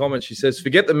Walters' comment. She says,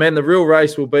 forget the men, the real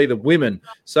race will be the women.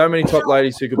 So many top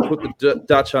ladies who could put the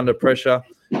Dutch under pressure.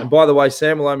 And by the way,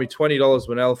 Sam will owe me $20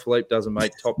 when Alaphilippe doesn't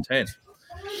make top 10.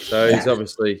 So he's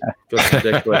obviously got some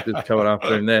deck collectors coming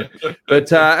after him there.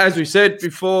 But as we said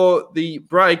before the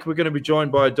break, we're going to be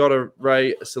joined by Donna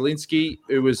Rae-Szalinski,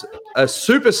 who was a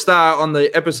superstar on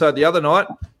the episode the other night.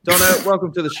 Donna,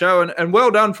 welcome to the show, and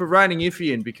well done for reining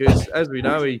Iffy in, because as we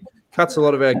know, he cuts a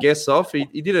lot of our guests off. He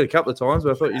did it a couple of times,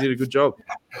 but I thought you did a good job.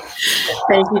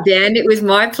 Thank you, Dan. It was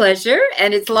my pleasure,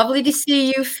 and it's lovely to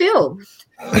see you, Phil.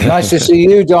 Nice to see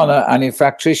you, Donna. And in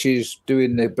fact, Trishy's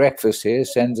doing the breakfast here,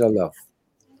 sends her love.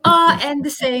 And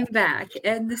the same back,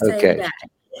 back.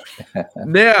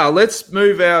 Now, let's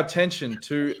move our attention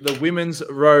to the women's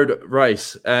road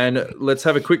race, and let's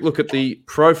have a quick look at the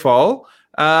profile.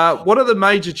 What are the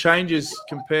major changes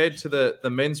compared to the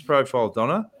men's profile,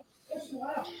 Donna?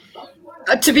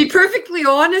 To be perfectly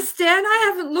honest, Dan,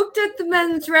 I haven't looked at the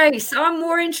men's race. I'm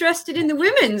more interested in the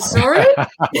women's, sorry.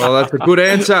 Well, that's a good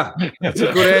answer.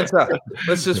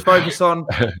 Let's just focus on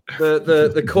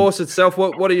the course itself.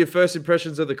 What are your first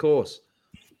impressions of the course?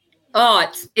 Oh,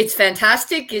 it's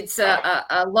fantastic. It's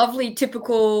a lovely,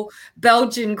 typical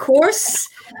Belgian course.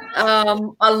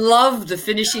 I love the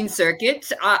finishing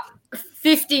circuit.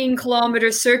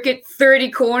 15-kilometer circuit, 30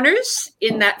 corners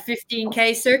in that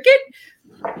 15K circuit.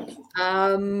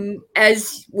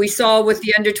 As we saw with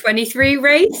the under 23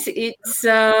 race, it's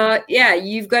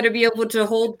you've got to be able to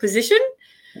hold position.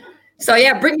 So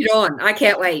bring it on. I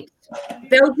can't wait.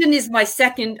 Belgium is my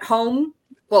second home,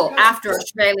 well, after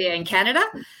Australia and Canada.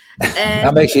 And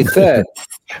that makes you third.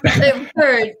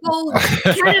 Third. Well,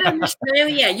 Canada and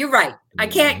Australia, you're right. I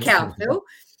can't count, Phil.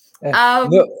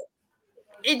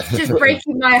 it's just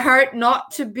breaking my heart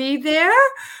not to be there.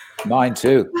 Mine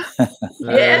too.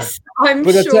 Yes, I'm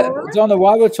But sure. Donna,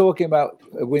 while we're talking about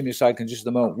women's cycling just at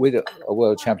the moment with a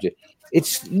world championship,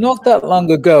 it's not that long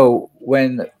ago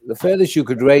when the furthest you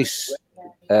could race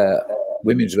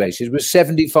women's races was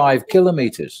 75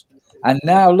 kilometers. And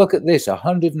now look at this,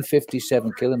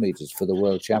 157 kilometers for the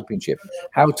world championship.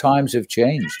 How times have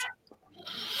changed.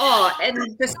 Oh, and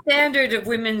the standard of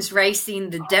women's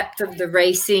racing, the depth of the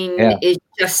racing is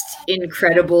just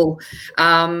incredible.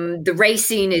 The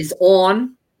racing is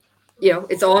on,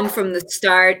 it's on from the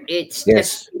start. It's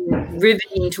just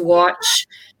riveting to watch.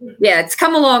 Yeah, it's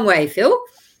come a long way, Phil.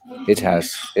 It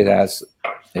has.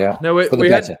 Yeah. No,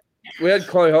 we had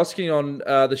Chloe Hosking on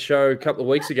the show a couple of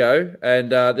weeks ago,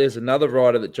 and there's another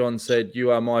rider that John said,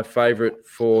 you are my favourite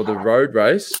for the road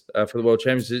race for the World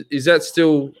Championships. Is that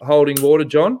still holding water,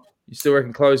 John? You still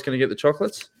reckon Chloe's going to get the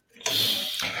chocolates?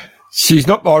 She's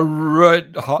not my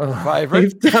red hot favourite.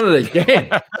 You've done it again.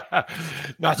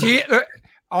 No,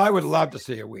 I would love to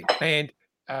see her win. And,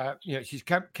 she's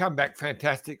come back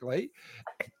fantastically.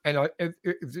 And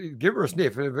give her a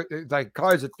sniff. They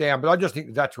close it down. But I just think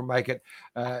the Dutch will make it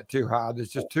too hard.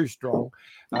 It's just too strong.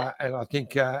 And I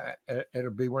think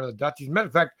it'll be one of the Dutch. As a matter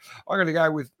of fact, I'm going to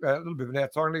go with a little bit of an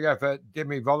outside. I'm going to go for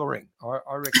Demi Vollering.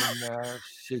 I reckon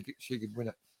she could win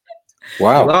it.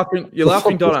 Wow. You're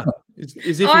laughing, Donna. Is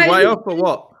Iffy way off or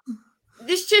what?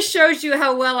 This just shows you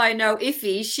how well I know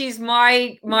Iffy. She's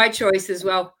my choice as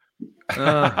well.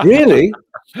 Really?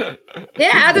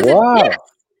 Yeah.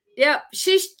 Yeah,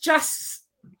 she's just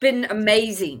been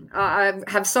amazing. I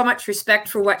have so much respect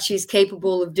for what she's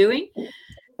capable of doing.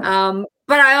 But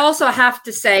I also have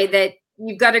to say that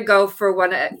you've got to go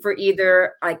for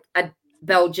either like a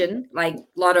Belgian, like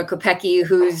Lotto Kopecky,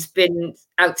 who's been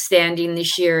outstanding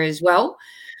this year as well.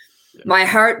 My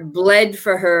heart bled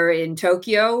for her in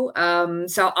Tokyo.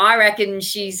 So I reckon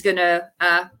she's going to,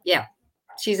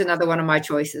 she's another one of my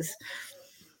choices.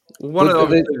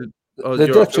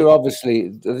 The Dutch are obviously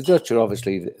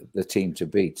the team to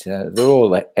beat. They're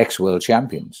all ex-world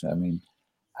champions. I mean,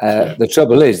 the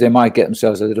trouble is they might get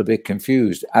themselves a little bit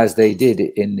confused, as they did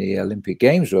in the Olympic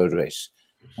Games road race,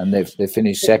 and they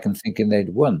finished second thinking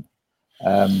they'd won.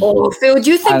 Phil,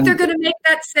 do you think they're going to make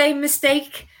that same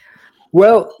mistake?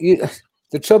 Well,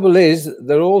 the trouble is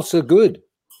they're all so good.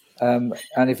 And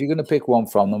if you're going to pick one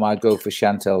from them, I'd go for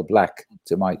Chantal Black.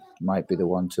 It might be the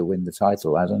one to win the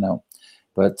title. I don't know.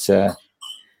 But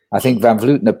I think Van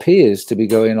Vleuten appears to be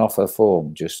going off her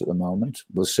form just at the moment.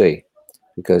 We'll see.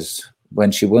 Because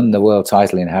when she won the world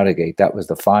title in Harrogate, that was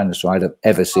the finest ride I've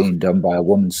ever seen done by a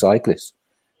woman cyclist.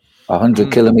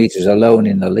 100 kilometres alone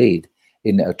in the lead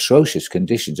in atrocious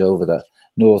conditions over the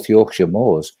North Yorkshire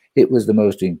moors. It was the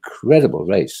most incredible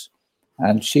race.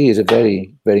 And she is a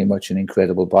very, very much an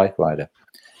incredible bike rider.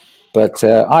 But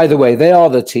either way, they are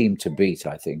the team to beat,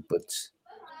 I think. But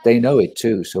they know it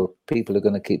too, so people are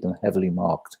going to keep them heavily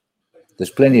marked. There's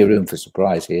plenty of room for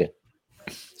surprise here.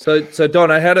 So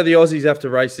Donna, how do the Aussies have to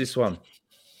race this one?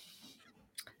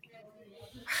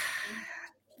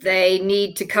 They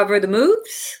need to cover the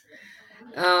moves.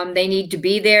 They need to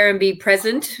be there and be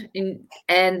present.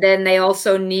 And then they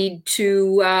also need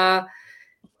to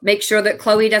make sure that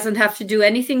Chloe doesn't have to do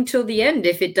anything till the end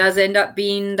if it does end up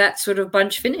being that sort of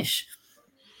bunch finish.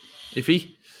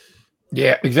 Iffy?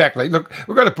 Yeah, exactly. Look,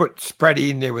 we've got to put Spratty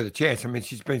in there with a chance. I mean,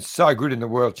 she's been so good in the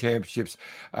World Championships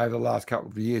over the last couple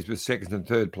of years with second and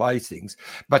third placings,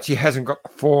 but she hasn't got the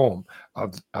form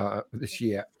of this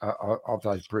year of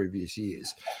those previous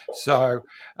years. So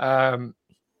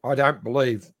I don't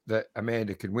believe that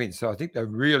Amanda can win. So I think they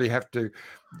really have to.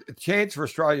 The chance for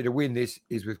Australia to win this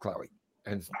is with Chloe.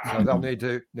 And so they'll need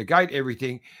to negate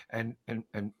everything and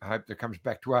hope that comes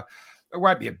back to her. It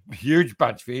won't be a huge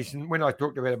bunch finish. And when I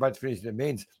talked about a bunch finish in the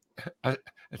men's,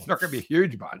 it's not going to be a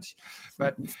huge bunch.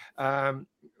 But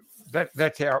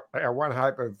that's our one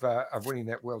hope of winning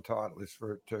that world title is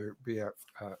for it to be a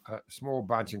small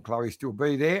bunch and Chloe still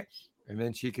be there. And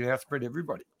then she can outsprint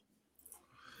everybody.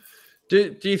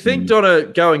 Do you think, Donna,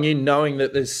 going in knowing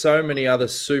that there's so many other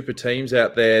super teams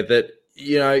out there that,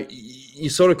 you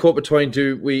sort of caught between,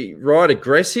 do we ride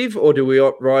aggressive or do we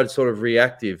ride sort of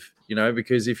reactive?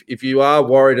 Because if you are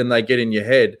worried and they get in your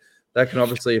head, that can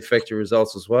obviously affect your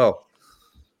results as well.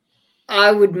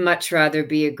 I would much rather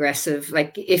be aggressive.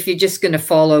 Like if you're just going to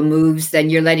follow moves, then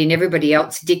you're letting everybody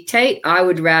else dictate. I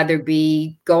would rather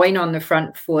be going on the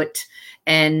front foot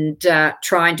and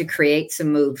trying to create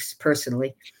some moves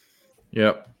personally.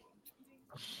 Yep.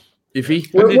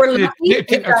 Iffy? We're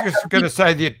lucky. I was just going to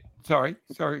say Sorry,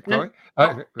 Chloe.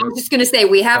 I'm just going to say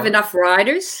we have enough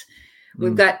riders.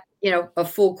 We've got a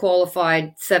full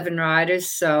qualified 7 riders.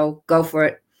 So go for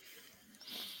it.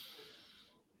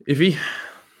 Iffy?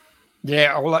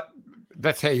 Yeah, well,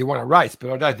 that's how you want to race,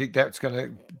 but I don't think that's going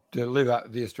to deliver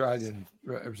the Australian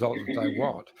result that they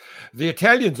want. The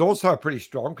Italians also are pretty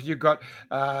strong because you've got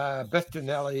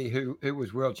Bastianelli, who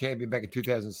was world champion back in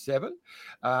 2007,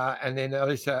 and then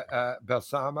Elisa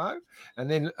Balsamo, and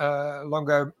then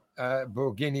Longo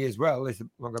Borghini as well. Elisa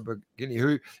Longo Borghini,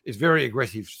 who is very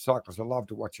aggressive cyclist. I love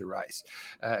to watch her race.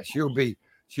 She'll be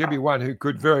one who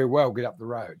could very well get up the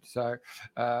road. So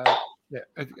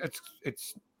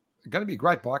it's going to be a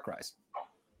great bike race.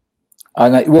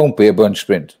 And it won't be a bunch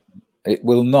sprint. It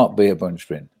will not be a bunch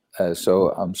sprint.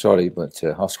 So I'm sorry, but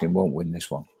Hoskin won't win this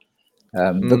one.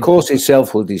 The course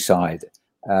itself will decide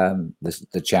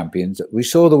the champions. We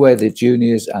saw the way the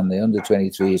juniors and the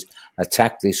under-23s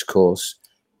attacked this course.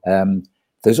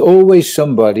 There's always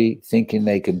somebody thinking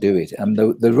they can do it. And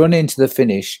the run into the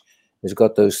finish has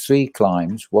got those 3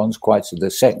 climbs. One's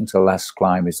the second to last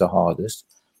climb is the hardest.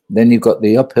 Then you've got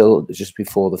the uphill just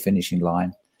before the finishing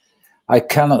line. I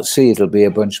cannot see it'll be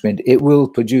a bunch sprint. It will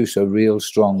produce a real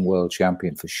strong world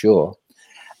champion for sure.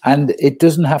 And it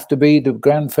doesn't have to be the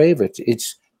grand favourite.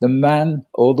 It's the man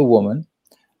or the woman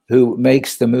who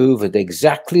makes the move at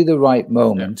exactly the right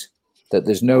moment that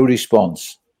there's no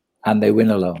response and they win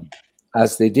alone,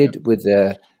 as they did with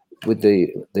the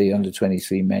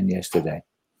under-23 men yesterday.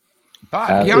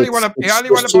 But he only won a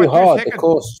too hard. The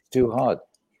course is too hard.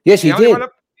 Yes, he did.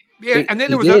 And then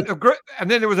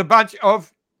there was a bunch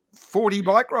of 40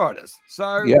 bike riders.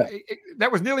 So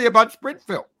that was nearly a bunch sprint,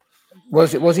 Phil.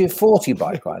 Was it 40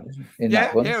 bike riders in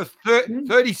that one? Yeah, it was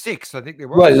 36, I think there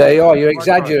was. Well, there you are. You're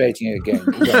exaggerating again.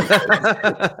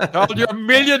 Told you a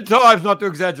million times not to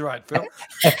exaggerate, Phil.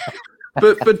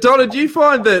 But Donna, do you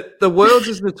find that the Worlds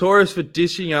is notorious for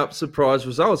dishing up surprise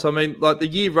results? I mean, like the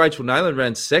year Rachel Neyland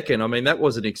ran second, I mean, that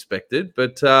wasn't expected.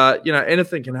 But,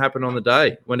 anything can happen on the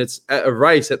day when it's a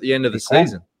race at the end of the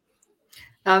season.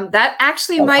 That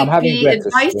actually might be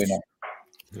advice.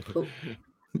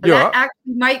 That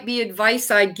actually might be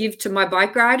advice I'd give to my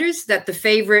bike riders, that the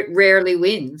favorite rarely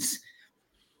wins.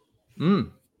 So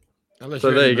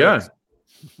there you go.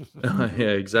 Yeah,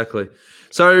 exactly.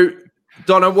 So,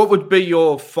 Donna, what would be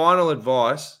your final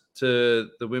advice to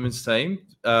the women's team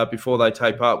before they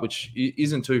tape up, which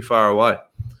isn't too far away?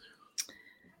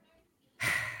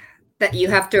 That you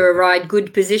have to ride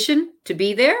good position to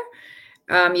be there.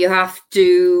 You have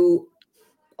to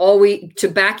always to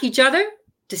back each other,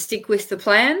 to stick with the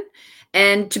plan,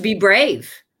 and to be brave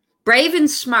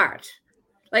and smart.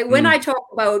 Like when I talk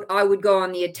about I would go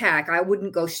on the attack, I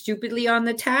wouldn't go stupidly on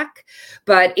the attack,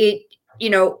 but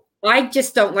I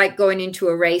just don't like going into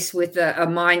a race with a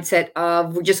mindset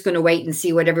of we're just going to wait and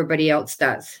see what everybody else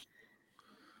does.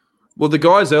 Well, the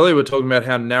guys earlier were talking about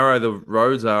how narrow the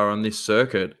roads are on this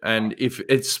circuit, and if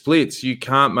it splits, you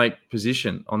can't make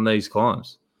position on these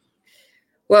climbs.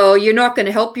 Well, you're not going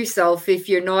to help yourself if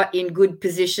you're not in good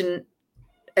position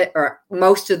or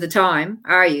most of the time,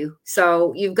 are you?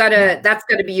 So that's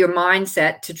got to be your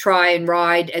mindset to try and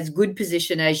ride as good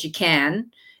position as you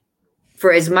can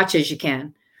for as much as you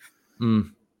can.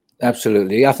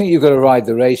 Absolutely. I think you've got to ride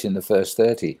the race in the first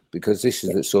 30 because this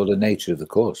is the sort of nature of the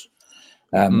course.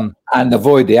 And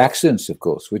avoid the accidents, of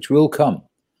course, which will come.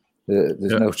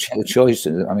 There's no choice.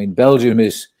 I mean, Belgium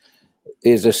is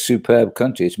a superb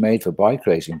country. It's made for bike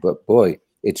racing, but boy,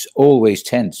 it's always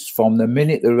tense from the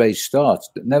minute the race starts.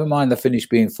 Never mind the finish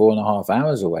being 4.5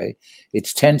 hours away.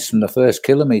 It's tense from the first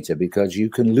kilometre because you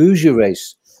can lose your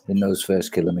race in those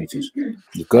first kilometres.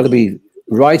 You've got to be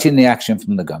right in the action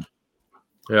from the gun.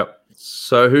 Yeah.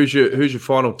 So who's your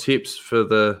final tips for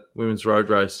the women's road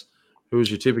race? Who was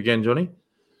your tip again, Johnny?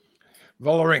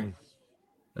 Vollering.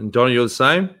 And Donnie, you're the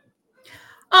same?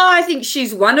 Oh, I think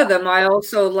she's one of them. I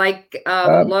also like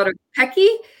a lot of Pecky.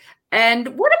 And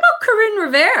what about Corinne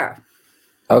Rivera?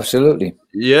 Absolutely.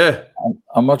 Yeah.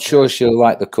 I'm not sure she'll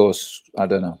like the course. I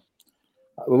don't know.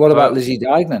 What about Lizzie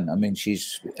Deignan? I mean,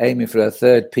 she's aiming for her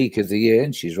 3rd peak of the year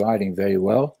and she's riding very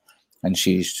well. And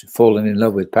she's fallen in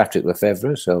love with Patrick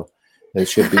Lefevre. So there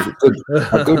should be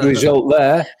a good result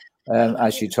there.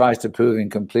 As she tries to prove him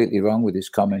completely wrong with his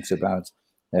comments about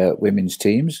women's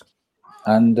teams.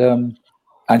 And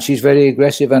she's very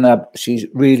aggressive and she's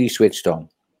really switched on.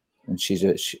 And she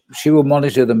will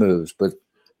monitor the moves, but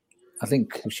I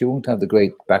think she won't have the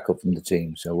great backup from the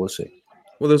team, so we'll see.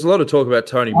 Well, there's a lot of talk about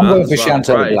Tony Martin's last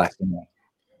race. Black,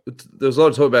 There's a lot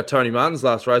of talk about Tony Martin's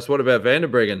last race. What about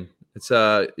Vanderbregen?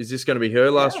 Is this going to be her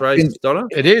last race, Donna?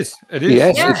 It is.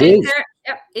 Yes, it is.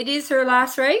 Yep, it is her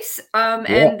last race.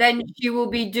 And then she will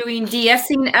be doing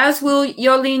DSing, as will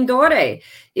Jolien Dore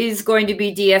is going to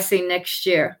be DSing next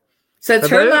year. So it's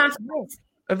her last race.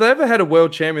 Have they ever had a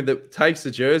world champion that takes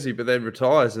the jersey but then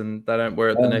retires and they don't wear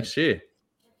it the next year?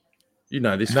 You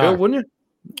know this, Phil, wouldn't you?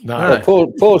 No.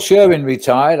 Well, Paul Sherwin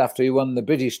retired after he won the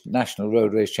British National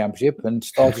Road Race Championship and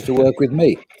started to work with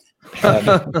me.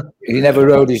 He never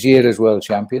rode his year as world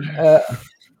champion. I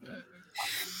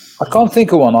can't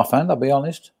think of one offhand, I'll be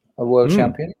honest. A world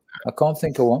champion. I can't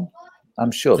think of one.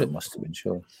 I'm sure there must have been,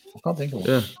 sure. I can't think of one.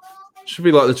 Yeah. Should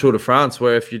be like the Tour de France,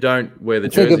 where if you don't wear the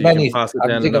jersey, you can pass it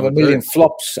down. I think of a million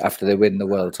flops after they win the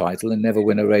world title and never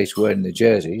win a race wearing the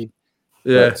jersey.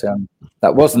 Yeah, but,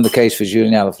 that wasn't the case for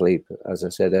Julien Alaphilippe, as I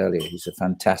said earlier. He's a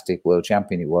fantastic world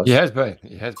champion. He was. He has been.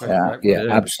 He has been.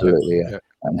 Absolutely. Yeah.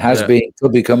 And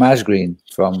could become as green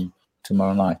from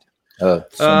tomorrow night.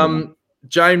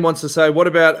 Jane wants to say, what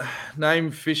about name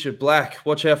Fisher Black?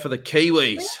 Watch out for the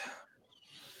Kiwis.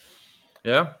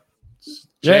 Yeah.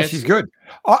 Yeah, she's good.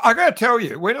 I got to tell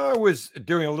you, when I was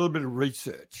doing a little bit of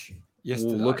research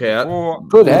yesterday, look out!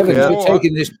 Good heavens, you're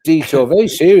taking this detour very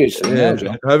seriously.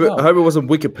 Yeah. I hope it wasn't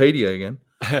Wikipedia again.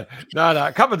 No,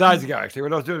 a couple of days ago, actually,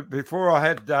 when I was doing before I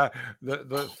had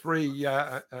the three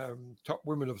top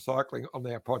women of cycling on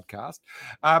our podcast,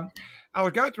 I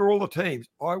was going through all the teams.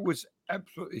 I was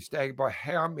absolutely staggered by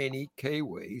how many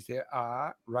Kiwis there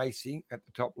are racing at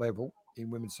the top level in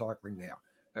women's cycling now.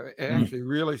 It actually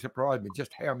really surprised me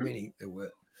just how many there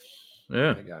were.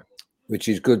 Yeah. There you go. Which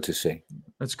is good to see.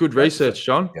 That's good research,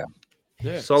 John.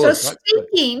 Yeah. Solid. So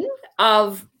speaking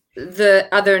of the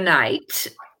other night,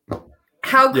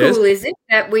 how cool is it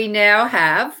that we now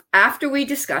have, after we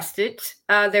discussed it,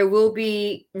 there will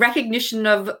be recognition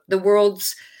of the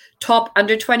world's top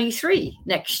under 23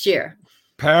 next year.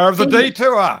 Power of the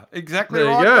detour. Exactly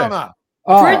right, Donna.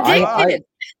 Predicted.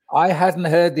 I hadn't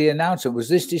heard the announcement. Was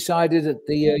this decided at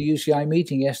the UCI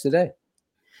meeting yesterday?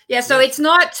 Yeah, so it's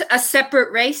not a separate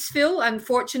race, Phil,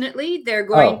 unfortunately. They're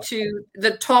going to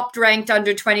the top ranked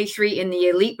under 23 in the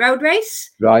elite road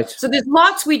race. Right. So there's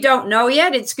lots we don't know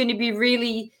yet. It's going to be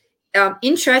really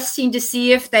interesting to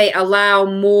see if they allow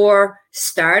more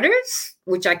starters,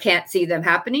 which I can't see them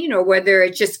happening, or whether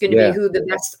it's just going to be who the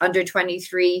best under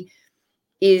 23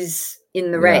 is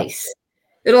in the race.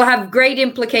 It'll have great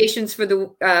implications for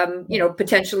the,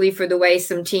 potentially for the way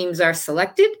some teams are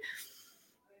selected.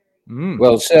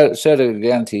 Well, Sarah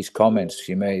Ganti's comments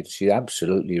she made, she's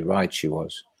absolutely right. She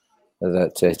was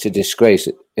that it's a disgrace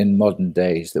in modern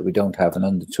days that we don't have an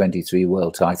under 23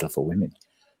 world title for women.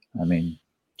 I mean,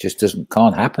 just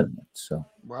can't happen. So.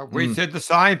 Well, we said the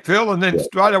same, Phil, and then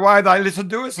straight away they listened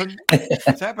to us, and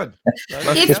it's happened.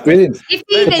 It's brilliant.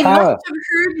 They must have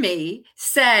heard me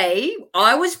say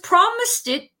I was promised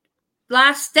it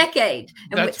last decade,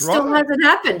 and it still hasn't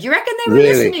happened. You reckon they were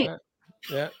listening?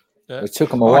 Yeah. It took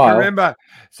them a while. I can remember.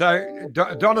 So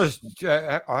Donna's,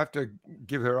 I have to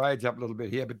give her age up a little bit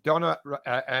here, but Donna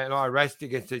and I raced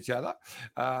against each other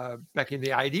back in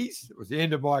the 80s. It was the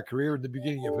end of my career and the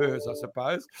beginning of hers, I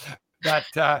suppose.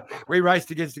 But we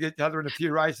raced against each other in a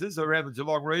few races around the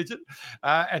Geelong region.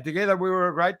 And together we were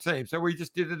a great team. So we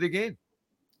just did it again.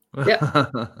 Yeah.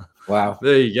 Wow.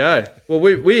 There you go. Well,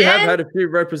 we have had a few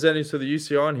representatives for the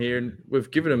UCI on here, and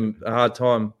we've given them a hard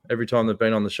time every time they've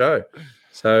been on the show.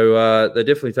 So they're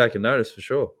definitely taking notice for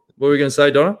sure. What were we going to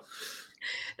say, Donna?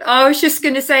 I was just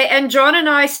going to say, and John and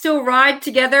I still ride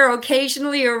together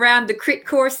occasionally around the crit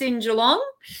course in Geelong.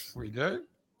 We do.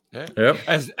 Yeah. Yep.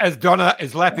 As Donna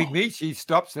is lapping me, she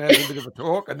stops and has a bit of a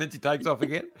talk, and then she takes off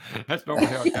again. That's not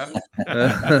how it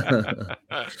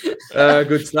goes.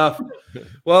 Good stuff.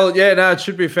 Well, it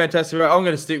should be a fantastic race. I'm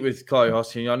going to stick with Chloe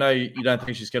Hosking. I know you don't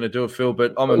think she's going to do it, Phil,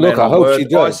 but I'm a man of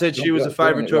word. I said she was a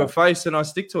favourite to her face, and I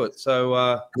stick to it. So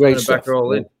I'm going to back her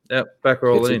all in. Yep, back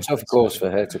her all in. It's a tough course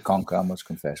for her to conquer, I must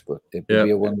confess, but it will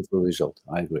be a wonderful result.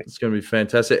 I agree. It's going to be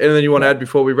fantastic. Anything you want to add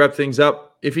before we wrap things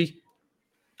up, Iffy?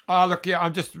 Look,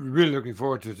 I'm just really looking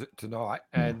forward to tonight,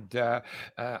 and I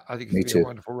think it's been a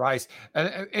wonderful race.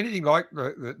 And anything like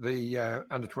the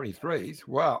under 23s,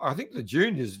 well, I think the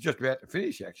juniors is just about to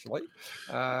finish, actually.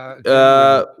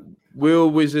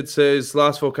 Will Wizard says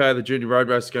last 4K of the junior road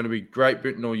race is going to be Great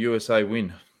Britain or USA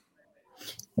win.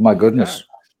 Oh, my goodness.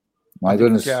 My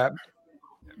goodness.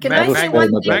 Can I say one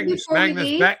thing before we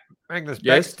leave? Magnus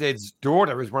Backsted's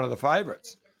daughter is one of the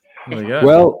favourites. There you go.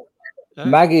 Well,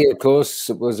 Maggie, of course,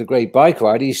 was a great bike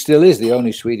rider. He still is the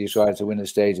only Swedish rider to win a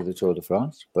stage of the Tour de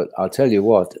France. But I'll tell you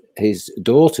what, his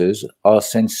daughters are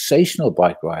sensational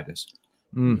bike riders.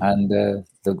 And the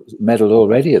medal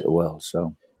already at the World.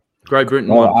 So Great Britain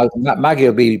won. Maggie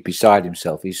will be beside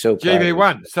himself. He's so proud. GB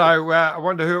won. So I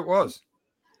wonder who it was.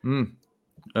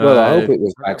 Well, I hope it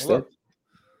was Baxter.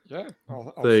 Yeah.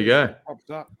 I'll There you go.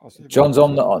 John's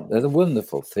on the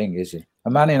wonderful thing, is he? A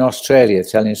man in Australia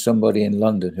telling somebody in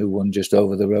London who won just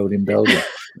over the road in Belgium.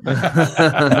 Right.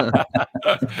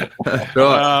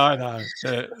 I know.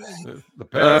 The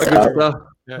power. Good stuff.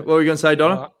 What were you going to say,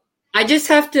 Donna? I just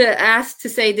have to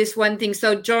say this one thing.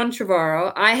 So, John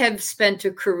Trevorrow, I have spent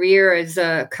a career as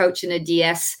a coach and a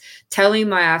DS telling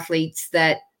my athletes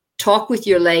that talk with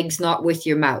your legs, not with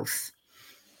your mouth.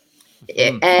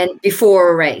 And before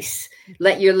a race,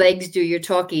 let your legs do your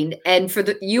talking. And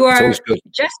just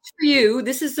for you,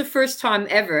 this is the first time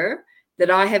ever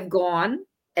that I have gone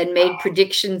and made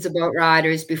predictions about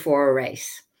riders before a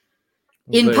race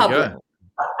in public.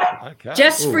 Okay.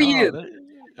 Just for you.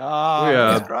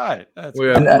 That's great. We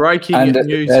are breaking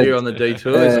news here on the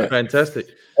Detour. This is fantastic.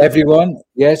 Everyone,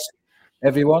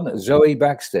 Zoe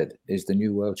Baxter is the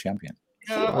new world champion.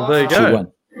 Well, there you go. She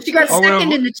won. She got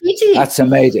second in the TT. That's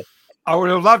amazing. I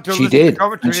would have loved to She listen did. to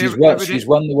commentary. And she's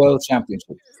won the world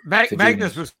championship.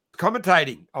 Magnus was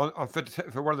commentating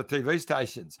for one of the TV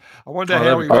stations. I wonder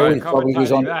how he probably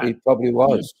was on. He probably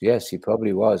was. Yes, he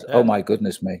probably was. Yeah. Oh my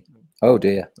goodness me. Oh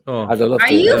dear. Are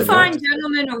you fine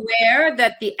gentlemen aware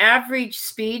that the average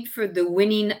speed for the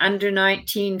winning under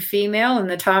 19 female in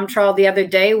the time trial the other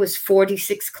day was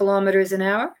 46 kilometers an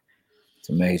hour? It's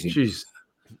amazing. Jeez.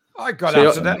 I got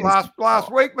up to that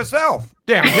last week myself.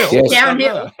 Downhill. Yes.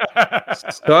 Downhill.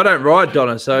 So I don't ride,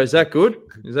 Donna. So is that good?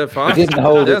 Is that fast? I didn't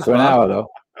hold it for an hour though.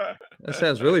 That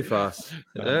sounds really fast.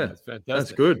 Yeah,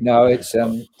 that's good. No, it's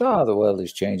the world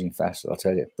is changing fast. I'll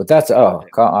tell you. But that's I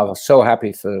was so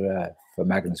happy for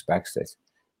Magnus Baxter.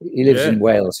 He lives in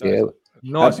Wales here.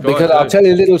 Nice guy. Because I'll tell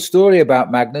you a little story about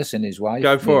Magnus and his wife.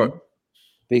 Go for it.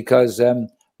 Because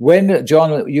when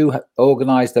John, you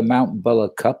organised the Mount Buller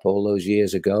Cup all those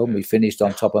years ago, and we finished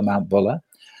on top of Mount Buller,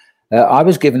 I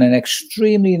was given an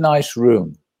extremely nice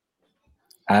room,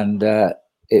 and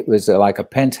it was like a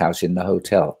penthouse in the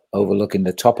hotel overlooking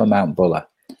the top of Mount Buller.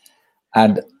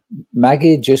 And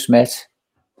Maggie just met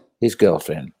his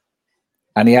girlfriend,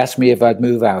 and he asked me if I'd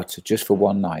move out just for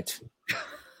one night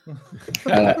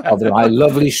of my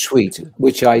lovely suite,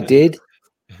 which I did,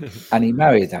 and he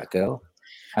married that girl.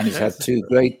 And he's had two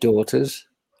great daughters.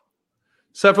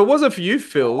 So if it wasn't for you,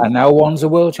 Phil, and now one's a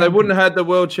world champion, they wouldn't have had the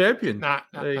world champion.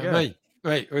 There you go. Me.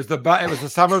 It was the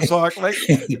summer of cycling.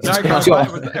 It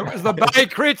was the Bay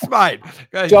Crits, mate.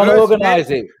 John organised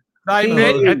it. They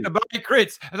met at the Bay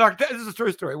Crits. And this is a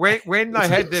true story. When they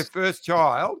had their first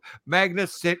child,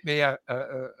 Magnus sent me a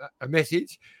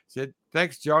message. Said,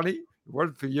 "Thanks, Johnny. If it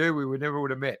wasn't for you, we would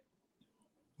have met."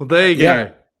 Well, there you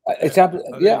go. It's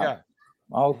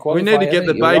we need to get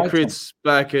the Bay Crits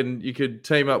back, and you could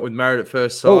team up with Married at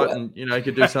First Sight, and you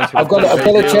could do something. I've got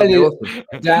to tell you,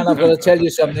 Dan. I've got to tell you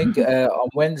something. On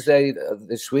Wednesday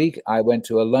this week, I went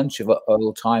to a lunch of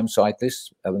old-time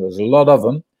cyclists. There was a lot of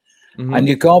them, and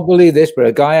you can't believe this, but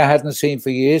a guy I hadn't seen for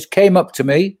years came up to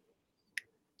me,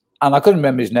 and I couldn't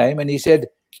remember his name, and he said, "Do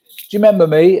you remember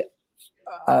me?"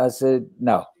 I said,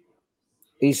 "No."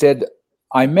 He said,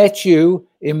 "I met you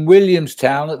in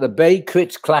Williamstown at the Bay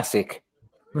Crits Classic."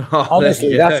 Oh,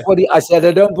 honestly, that's what I said.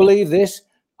 I don't believe this.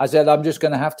 I said, I'm just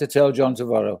going to have to tell John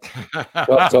Trevorrow.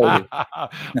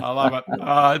 I love it.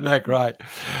 Oh, isn't that great?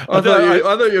 I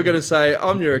thought you were going to say,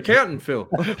 I'm your accountant, Phil.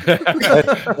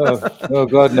 Oh,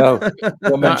 God, no.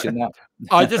 Don't mention that.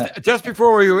 I just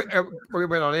before we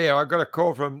went on air, I got a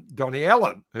call from Donnie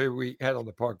Allen, who we had on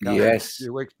the podcast a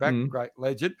few weeks back, great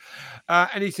legend.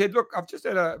 And he said, look, I've just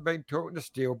been talking to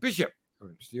Steele Bishop.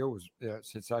 Steele was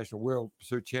sensational world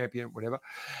pursuit champion, whatever.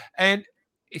 And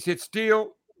he said,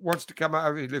 Steele wants to come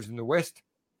over. He lives in the West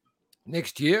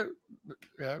next year,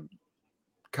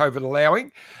 COVID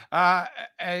allowing. And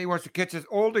he wants to catch us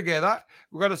all together.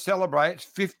 We've got to celebrate. It's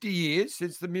 50 years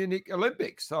since the Munich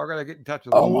Olympics. So I've got to get in touch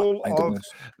with all of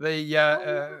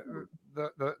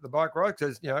the bike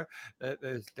riders.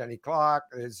 There's Danny Clark,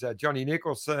 there's Johnny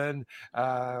Nicholson,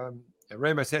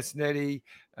 Remo Cincinnati,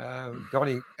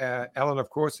 Donnie Allen, of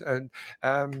course, and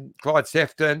Clyde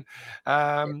Sefton,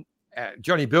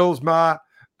 Johnny Billsma.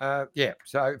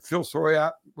 So Phil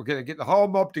Sawyer, we're going to get the whole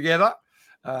mob together.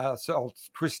 So I'll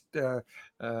twist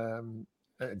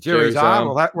Jerry's arm.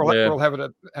 We'll have it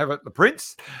at the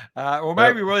Prince, or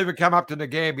maybe we'll even come up to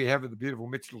Nagambie, have it at the beautiful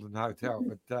Mitchelton Hotel.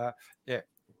 But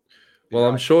well,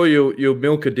 I'm sure you'll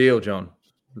milk a deal, John.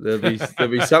 There'll be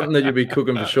something that you'll be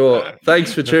cooking for sure.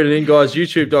 Thanks for tuning in, guys.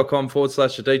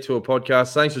 YouTube.com/The Detour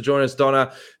Podcast. Thanks for joining us,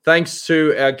 Donna. Thanks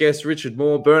to our guests, Richard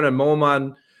Moore, Bernard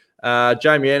Moorman,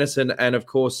 Jamie Anderson, and, of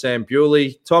course, Sam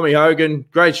Bewley. Tommy Hogan,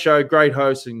 great show, great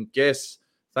host and guests.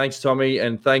 Thanks, Tommy,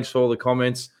 and thanks for all the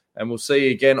comments. And we'll see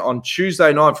you again on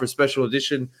Tuesday night for a special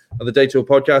edition of the Detour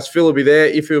podcast. Phil will be there,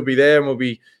 if he'll be there, and we'll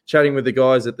be chatting with the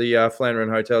guys at the Flannery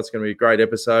Hotel. It's going to be a great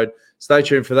episode. Stay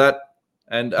tuned for that.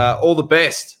 And all the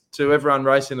best to everyone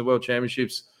racing the World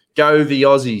Championships. Go the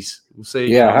Aussies. We'll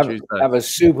see you on Tuesday. Have a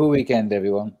super weekend,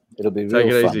 everyone. It'll be real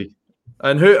Take it fun. easy.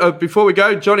 And who? Before we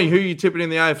go, Johnny, who are you tipping in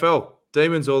the AFL?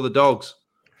 Demons or the Dogs?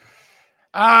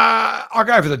 I'll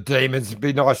go for the Demons. It'd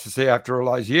be nice to see after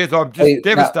all those years. I'm just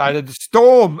devastated. The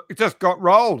Storm just got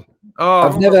rolled. Oh,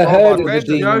 I've never heard of the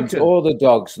Demons or the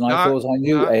Dogs, and I thought I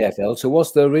knew AFL. So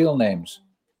what's their real names?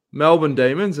 Melbourne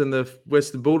Demons and the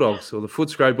Western Bulldogs, or the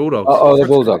Footscray Bulldogs. The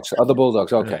Bulldogs. The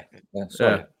Bulldogs. Okay. Yeah,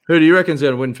 sorry. Yeah. Who do you reckon's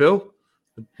going to win, Phil?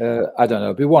 I don't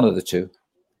know. It'll be one of the two.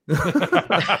 All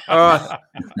right.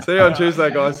 See you on Tuesday,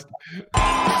 guys.